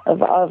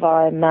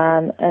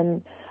Ironman.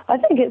 And I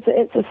think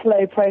it's a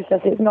slow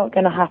process. It's not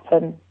going to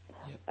happen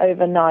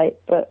overnight,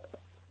 but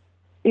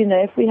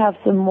if we have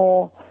some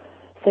more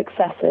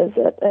successes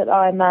at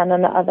Ironman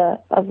and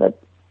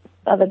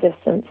other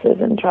distances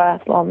and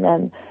triathlon,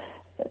 then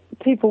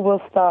people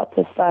will start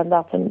to stand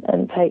up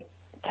and take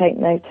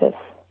notice.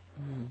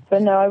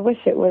 But no, I wish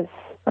it was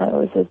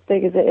as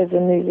big as it is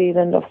in New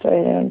Zealand,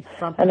 Australia,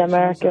 and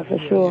America for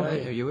sure.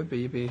 Yeah, you would be.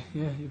 You'd be.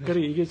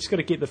 You just got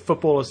to get the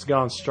footballers to go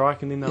on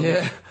strike, and then they'll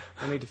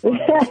need to find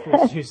out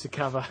sports news to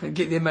cover.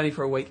 Get their money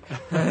for a week.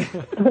 I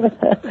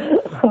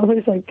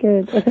wish I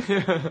could.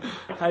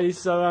 Hey,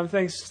 so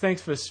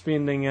thanks for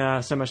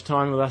spending so much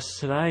time with us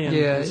today, and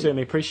we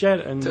certainly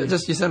appreciate it. And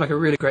you sound like a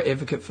really great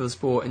advocate for the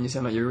sport, and you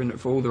sound like you're in it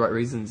for all the right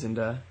reasons. And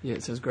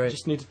it sounds great.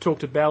 Just need to talk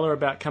to Bella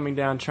about coming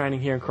down training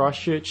here in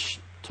Christchurch.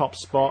 Top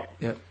spot.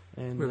 Yep.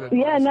 And,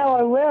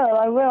 I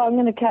will. I'm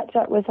going to catch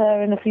up with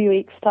her in a few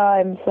weeks'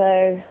 time,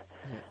 so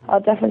I'll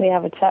definitely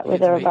have a chat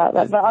with her about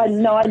that. But I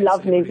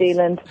love New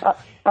Zealand.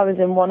 I was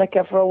in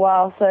Wanaka for a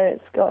while, so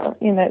it's got,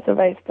 it's a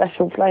very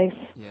special place.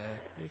 Yeah,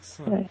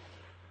 excellent. So.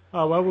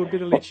 Oh, well, we'll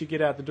better let you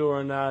get out the door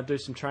and do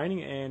some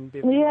training. And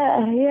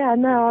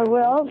I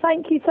will.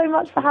 Thank you so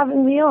much for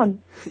having me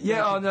on.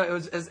 Yeah, it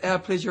was our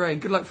pleasure,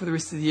 and good luck for the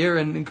rest of the year,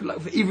 and good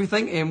luck for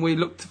everything, and we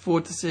look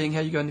forward to seeing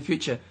how you go in the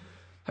future.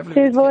 Hopefully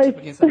cheers, boys.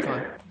 Again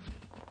sometime.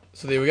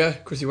 So there we go,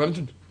 Chrissy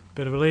Wellington.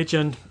 Bit of a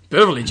legend.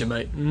 Bit of a legend,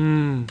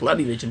 mate.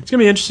 Bloody legend. It's going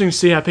to be interesting to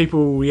see how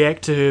people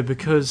react to her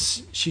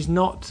because she's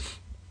not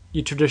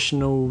your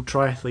traditional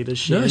triathlete, is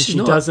she? No, And she's she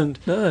not.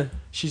 doesn't. No.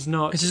 She's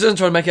not. And she doesn't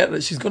try to make out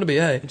that she's going to be,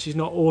 hey? And she's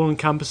not all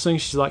encompassing.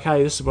 She's like,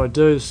 hey, this is what I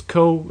do. This is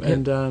cool,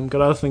 Yep. and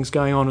got other things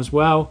going on as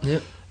well.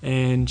 Yep.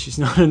 And she's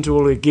not into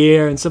all her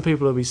gear. And some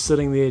people will be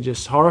sitting there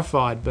just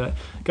horrified. But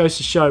it goes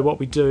to show what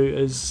we do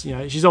is,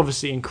 she's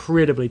obviously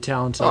incredibly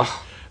talented.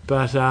 Oh.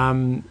 But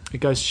it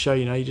goes to show,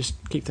 you just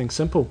keep things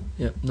simple.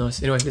 Yeah,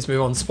 nice. Anyway, let's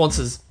move on.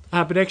 Sponsors.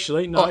 But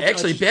actually, no.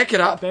 back it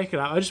up. Back it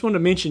up. I just wanted to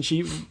mention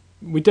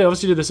we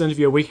obviously did this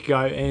interview a week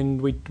ago,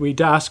 and we did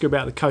ask her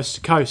about the coast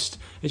to coast,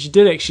 and she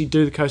did actually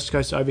do the coast to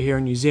coast over here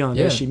in New Zealand,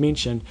 Yeah. as she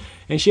mentioned,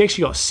 and she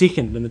actually got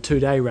second in the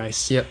 2-day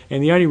race. Yep.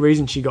 And the only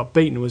reason she got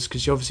beaten was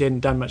because she obviously hadn't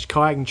done much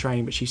kayaking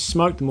training, but she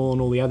smoked them all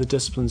in all the other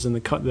disciplines and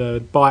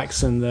the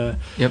bikes and the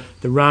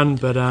run.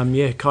 But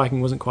kayaking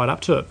wasn't quite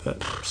up to it,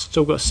 but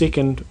still got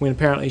second when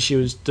apparently she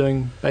was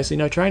doing basically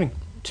no training.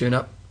 Turn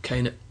up,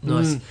 cane it.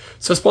 Nice.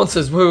 So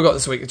sponsors, who have we got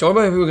this week? John, who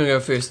are we going to go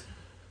first?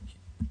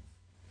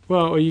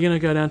 Well, are you going to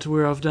go down to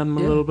where I've done a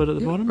little bit at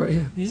the bottom? Right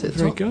here. Yeah, Is that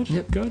very top? good.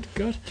 Yep. Good.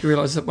 Do you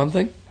realise that one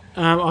thing?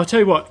 I'll tell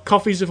you what,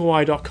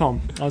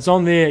 coffeesofhawaii.com. I was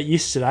on there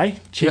yesterday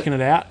checking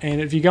it out, and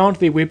if you go onto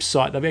their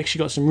website, they've actually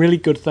got some really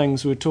good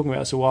things. We were talking about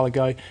this a while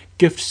ago,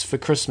 gifts for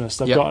Christmas.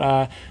 They've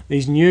got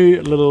these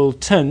new little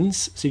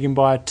tins, so you can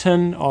buy a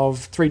tin of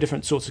 3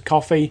 different sorts of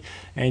coffee,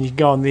 and you can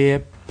go on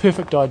there.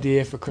 Perfect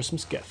idea for a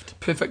Christmas gift.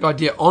 Perfect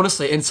idea,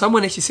 honestly. And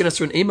someone actually sent us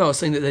through an email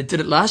saying that they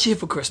did it last year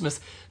for Christmas.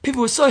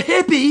 People were so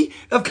happy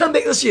they've come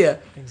back this year.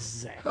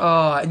 Exactly.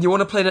 Oh, and you want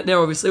to plan it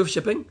now, obviously, with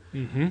shipping.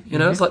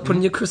 It's like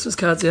putting your Christmas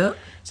cards out.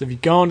 So if you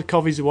go on to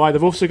Coffees of Hawaii,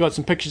 they've also got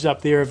some pictures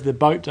up there of the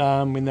boat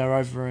when they're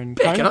over in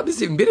Back it Kona. up,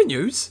 there's even better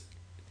news.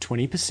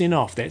 20%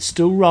 off. That's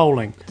still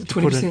rolling.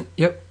 20%,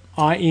 yep.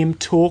 I am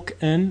talk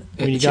in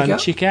when you go and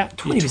check out.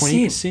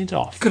 20%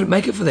 off. Couldn't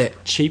make it for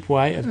that. Cheap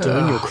way of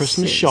doing your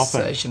Christmas shopping.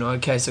 Sensational.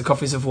 Okay, so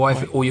Coffees of Hawaii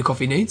for all your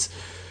coffee needs.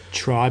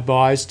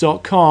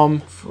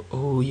 Trybuys.com. For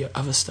all your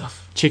other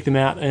stuff. Check them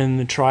out in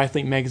the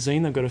Triathlete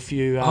magazine. They've got a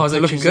few is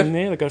it looking pictures good? in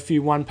there. They've got a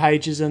few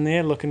one-pages in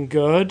there looking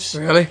good.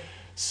 Really?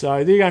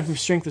 So they're going from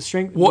strength to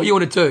strength. What you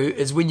want to do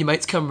is when your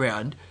mates come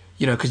round,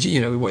 because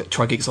what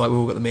Tri-Geeks are like, we've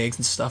all got the mags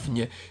and stuff, and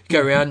you go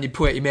around and you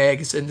pull out your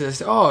mags and they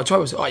say, oh,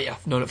 Tri-Buys, oh yeah,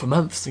 I've known it for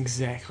months.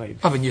 Exactly.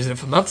 I've been using it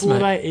for months, Before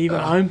mate. they even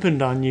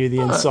opened, I knew the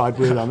inside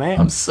word on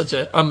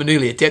that. I'm an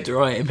early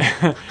adapter, I am.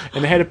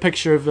 And they had a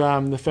picture of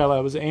the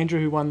fellow, was it Andrew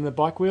who won the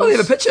bike wheels? Oh, they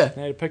had a picture?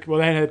 They had a picture. Well,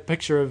 they had a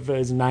picture of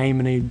his name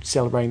and he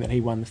celebrating that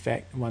he won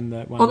the On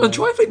the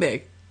Triathlete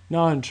mag?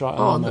 No, on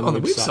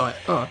the website.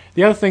 Oh.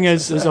 The other thing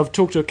is I've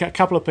talked to a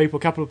couple of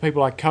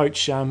people I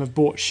coach have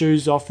bought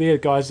shoes off there,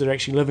 guys that are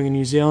actually living in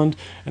New Zealand,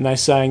 and they're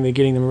saying they're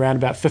getting them around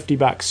about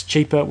 $50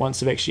 cheaper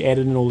once they've actually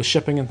added in all the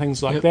shipping and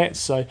things like that.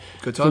 So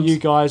good for times. you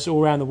guys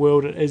all around the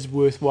world, it is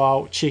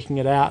worthwhile checking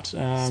it out.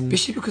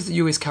 Especially because the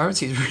US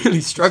currency is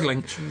really struggling.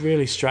 It's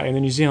really straight, and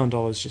the New Zealand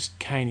dollar is just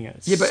caning it.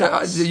 Yeah, but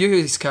the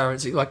US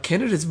currency, like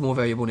Canada's more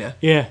valuable now.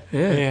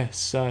 Yeah.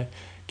 So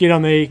get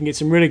on there, you can get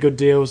some really good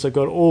deals. They've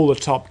got all the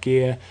top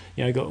gear,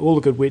 got all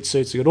the good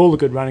wetsuits, they've got all the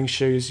good running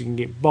shoes. You can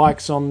get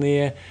bikes on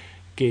there,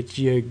 get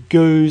your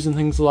goos and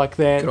things like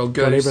that. Good old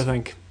got goos.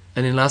 everything.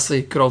 And then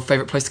lastly, good old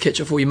favourite place to catch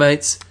up for your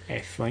mates.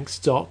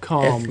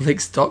 Athlinks.com.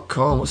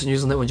 Athlinks.com. What's the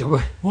news on that one,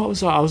 Jobbo? What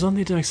was I was on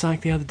there doing something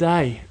the other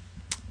day.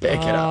 Back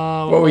it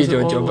up. What were you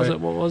doing, Jobbo?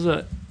 What was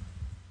it?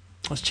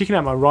 I was checking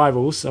out my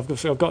rivals. I've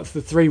got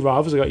the 3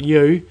 rivals. I've got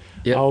you.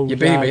 Yeah, you're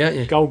beating me, aren't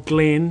you? Old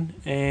Glenn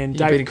and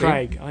You're David beating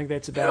Craig. I think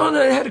that's about Oh,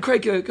 no, how did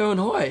Craig go on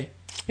high?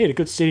 He had a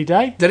good steady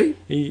day. Did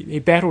he? He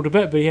battled a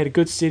bit, but he had a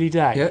good steady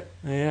day.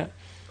 Yeah. Yeah.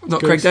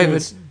 Not Good Craig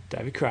David. sense.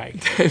 David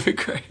Craig. David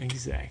Craig.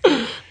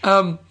 Exactly.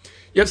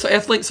 Yep, so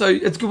Athlinks, so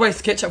it's a good way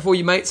to catch up for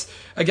your mates.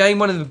 Again,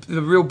 one of the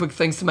real big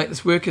things to make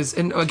this work is,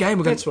 and again,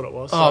 we're going That's what it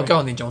was. Oh, Sorry. go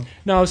on then, John.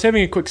 No, I was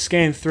having a quick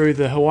scan through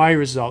the Hawaii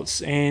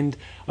results, and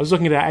I was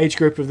looking at our age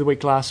group of the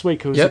week last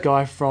week, who was a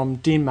guy from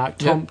Denmark,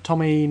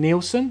 Tommy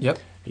Nielsen. Yep.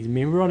 He's a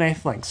member on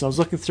Athlinks. So I was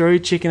looking through,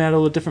 checking out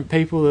all the different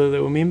people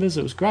that were members.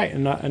 It was great.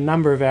 And a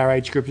number of our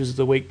age groupers of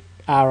the week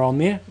are on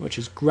there, which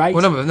is great.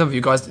 Well, number of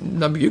you guys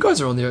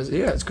are on there.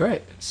 Yeah, it's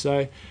great.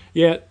 So,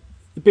 yeah,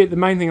 the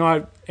main thing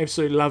I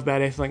absolutely love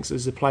about Athlinks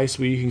is the place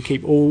where you can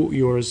keep all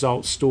your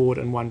results stored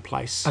in one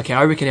place. Okay,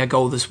 I reckon our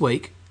goal this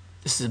week,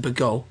 this is a big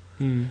goal,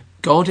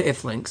 go on to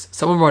Athlinks,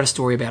 someone write a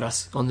story about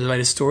us on the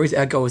latest stories.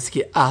 Our goal is to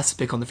get us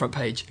back on the front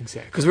page.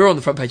 Exactly. Because we were on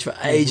the front page for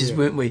ages,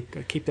 weren't we?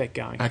 Got to keep that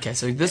going. Okay,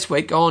 so this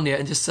week, go on there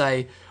and just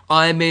say,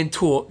 Ironman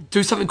Talk,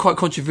 do something quite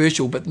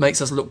controversial but makes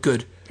us look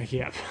good.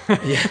 Yeah.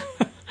 Yeah.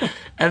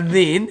 And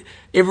then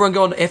everyone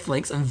go on to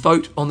Athlinks and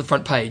vote on the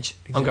front page.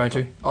 Exactly. I'm going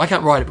to. I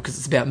can't write it because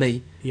it's about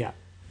me, Yeah.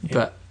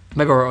 but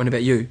maybe I'll write one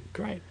about you.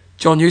 Great.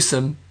 John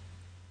Newsom.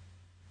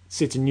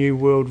 Sets a new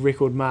world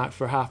record mark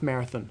for a half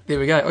marathon. There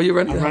we go. Oh, you're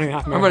running. I'm running a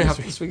half I'm running half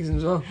marathon this weekend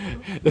as well.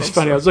 That's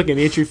funny. I was looking at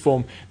the entry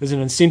form. There's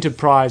an incentive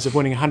prize of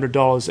winning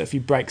 $100 if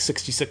you break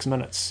 66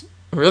 minutes.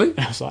 Really?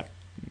 I was like,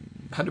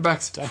 $100. Don't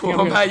think I'm Well,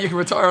 gonna- mate, you can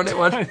retire on that I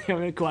one. don't think I'm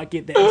going to quite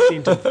get that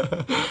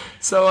incentive.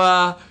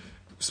 So,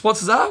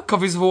 sponsors are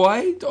Coffees of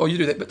Hawaii. Oh, you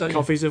do that, but don't you?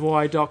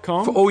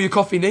 Coffeesofhawaii.com. For all your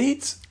coffee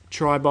needs.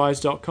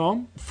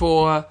 Trybuys.com.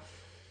 For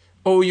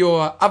all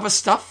your other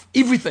stuff.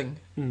 Everything.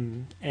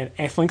 And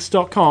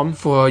athlinks.com.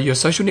 For your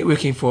social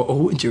networking for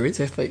all endurance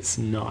athletes.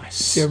 Nice.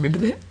 See, remember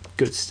that?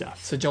 Good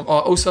stuff. So, John,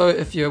 also,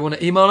 if you want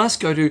to email us,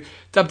 go to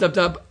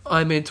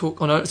www.ironmantalk.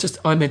 Oh, no, it's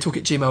just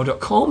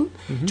ironmantalk@gmail.com.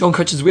 John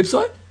Coach's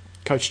website.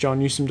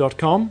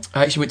 CoachJohnNewsom.com.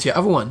 I actually went to your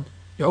other one.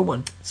 Your old one.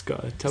 It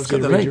tells It's you got to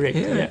the link.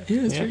 redirect.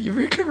 Yeah. You're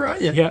very clever,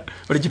 aren't you? Yeah.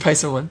 Or did you pay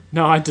someone?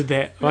 No, I did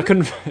that. I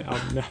couldn't.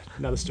 No,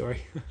 another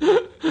story.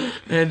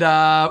 And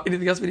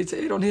anything else we need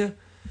to add on here?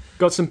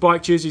 Got some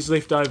bike jerseys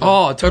left over.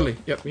 Oh, totally.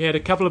 Yep. We had a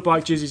couple of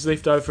bike jerseys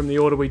left over from the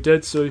order we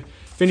did, so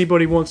if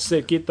anybody wants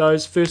to get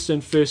those, first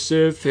in, first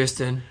serve.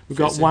 First in. We've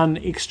got one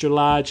extra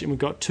large and we've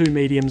got 2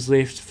 mediums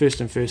left,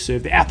 first in, first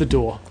serve. They're out the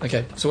door.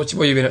 Okay, so what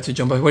have you been up to,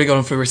 Jumbo? What have you got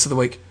on for the rest of the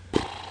week?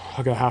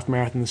 I'll go half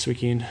marathon this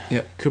weekend.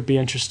 Yep. Could be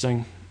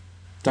interesting.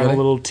 Done Really? a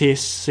little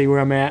test, see where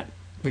I'm at.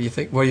 What do you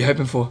think? What are you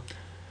hoping for?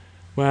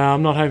 Well,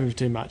 I'm not hoping for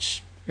too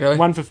much. Really?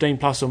 1:15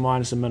 plus or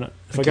minus a minute.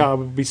 If Okay. I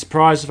would be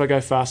surprised if I go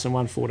fast in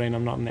 1:14.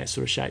 I'm not in that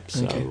sort of shape,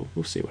 so Okay.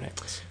 we'll see what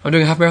happens. I'm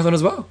doing a half marathon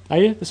as well. Are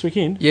you this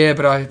weekend? Yeah,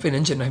 but I've been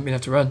injured and I haven't been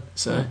able to run.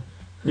 So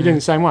You're doing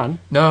the same one,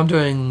 no, I'm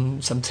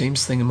doing some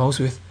teams thing in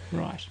Molesworth.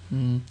 right?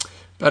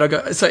 But I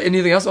got so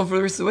anything else on for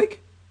the rest of the week?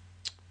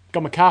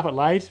 Got my carpet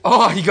laid.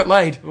 Oh, you got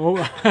laid. Oh,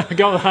 I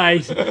got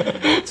laid.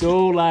 It's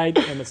all laid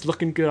and it's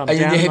looking good. I'm Are you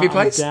in down your in happy my-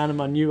 place? I'm down in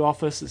my new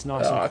office. It's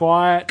nice Oh, and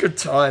quiet. Good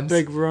times.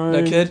 Big room.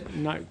 No kid?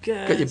 No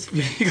kids.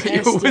 Got you got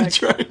your wind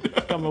Fantastic.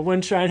 train. Got my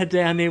wind trainer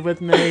down there with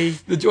me.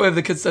 The joy of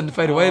the kids starting to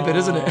fade away a bit,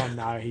 isn't Oh it?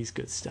 no, he's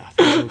good stuff.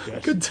 He's all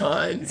good. Good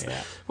times.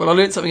 Yeah. Well, I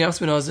learned something else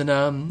when I was in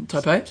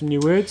Taipei. Some new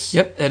words.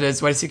 Yep, it is.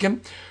 Wait a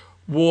second.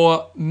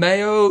 War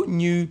Meo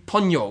New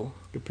Ponyo.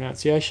 Good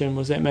pronunciation.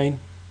 What does that mean?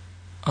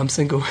 I'm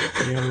single.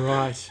 Yeah,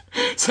 right.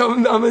 So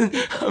I'm in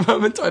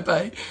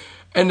Taipei,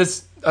 and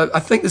I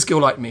think this girl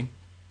liked me.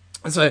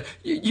 And so, have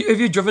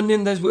you driven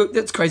in those?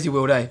 That's crazy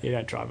world, eh? You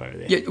don't drive over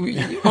there.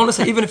 Yeah,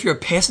 honestly, even if you're a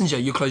passenger,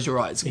 you close your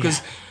eyes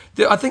because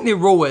I think their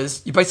rule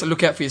is you basically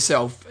look out for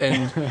yourself.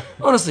 And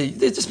honestly,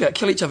 they just about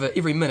kill each other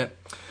every minute.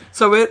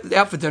 So we're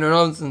out for dinner, and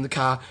I was in the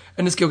car,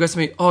 and this girl goes to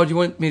me, "Oh, do you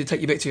want me to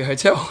take you back to your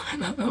hotel?"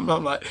 And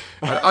I'm like,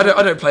 I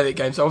don't play that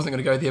game, so I wasn't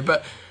going to go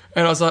there.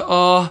 And I was like,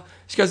 "Oh."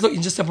 She goes, "Look, you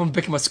can just jump on the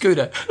back of my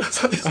scooter." I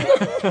was like,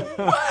 "There's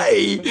no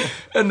way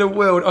in the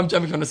world I'm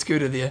jumping on a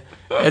scooter there."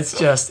 It's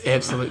just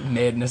absolute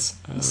madness.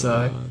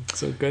 So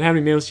good. How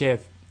many meals do you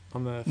have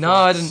on the? no,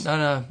 I didn't.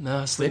 No,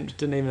 I slept.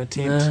 Didn't even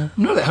attempt.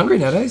 I'm not that hungry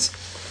nowadays.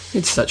 I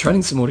need to start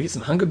training some more to get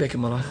some hunger back in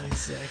my life.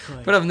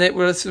 Exactly. But other than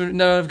that,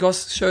 no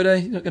Goss show day.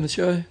 You're not going to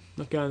show.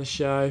 Not going to the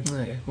show.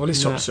 Okay. Well, let's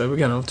stop the show. We're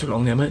going on too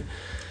long now, mate.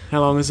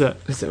 How long is it?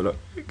 Let's have a look.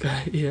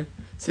 Okay, yeah.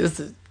 See, this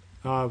is.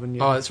 Oh, when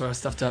you. Oh, that's where I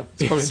stuffed up.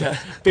 It's probably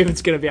about.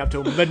 Bevan's going to be up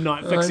till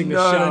midnight fixing the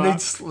show. I need up.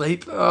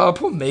 sleep. Oh,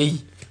 poor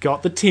me.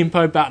 Got the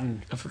tempo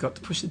button. I forgot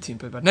to push the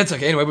tempo button. That's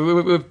okay. Anyway,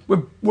 we're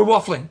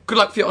waffling. Good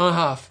luck for your hour and a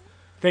half.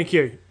 Thank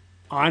you.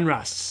 Iron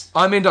Rusts.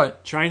 I'm Endo.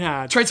 Train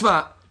hard. Trade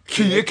smart.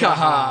 Kia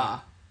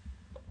kaha.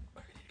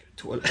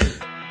 Toilet.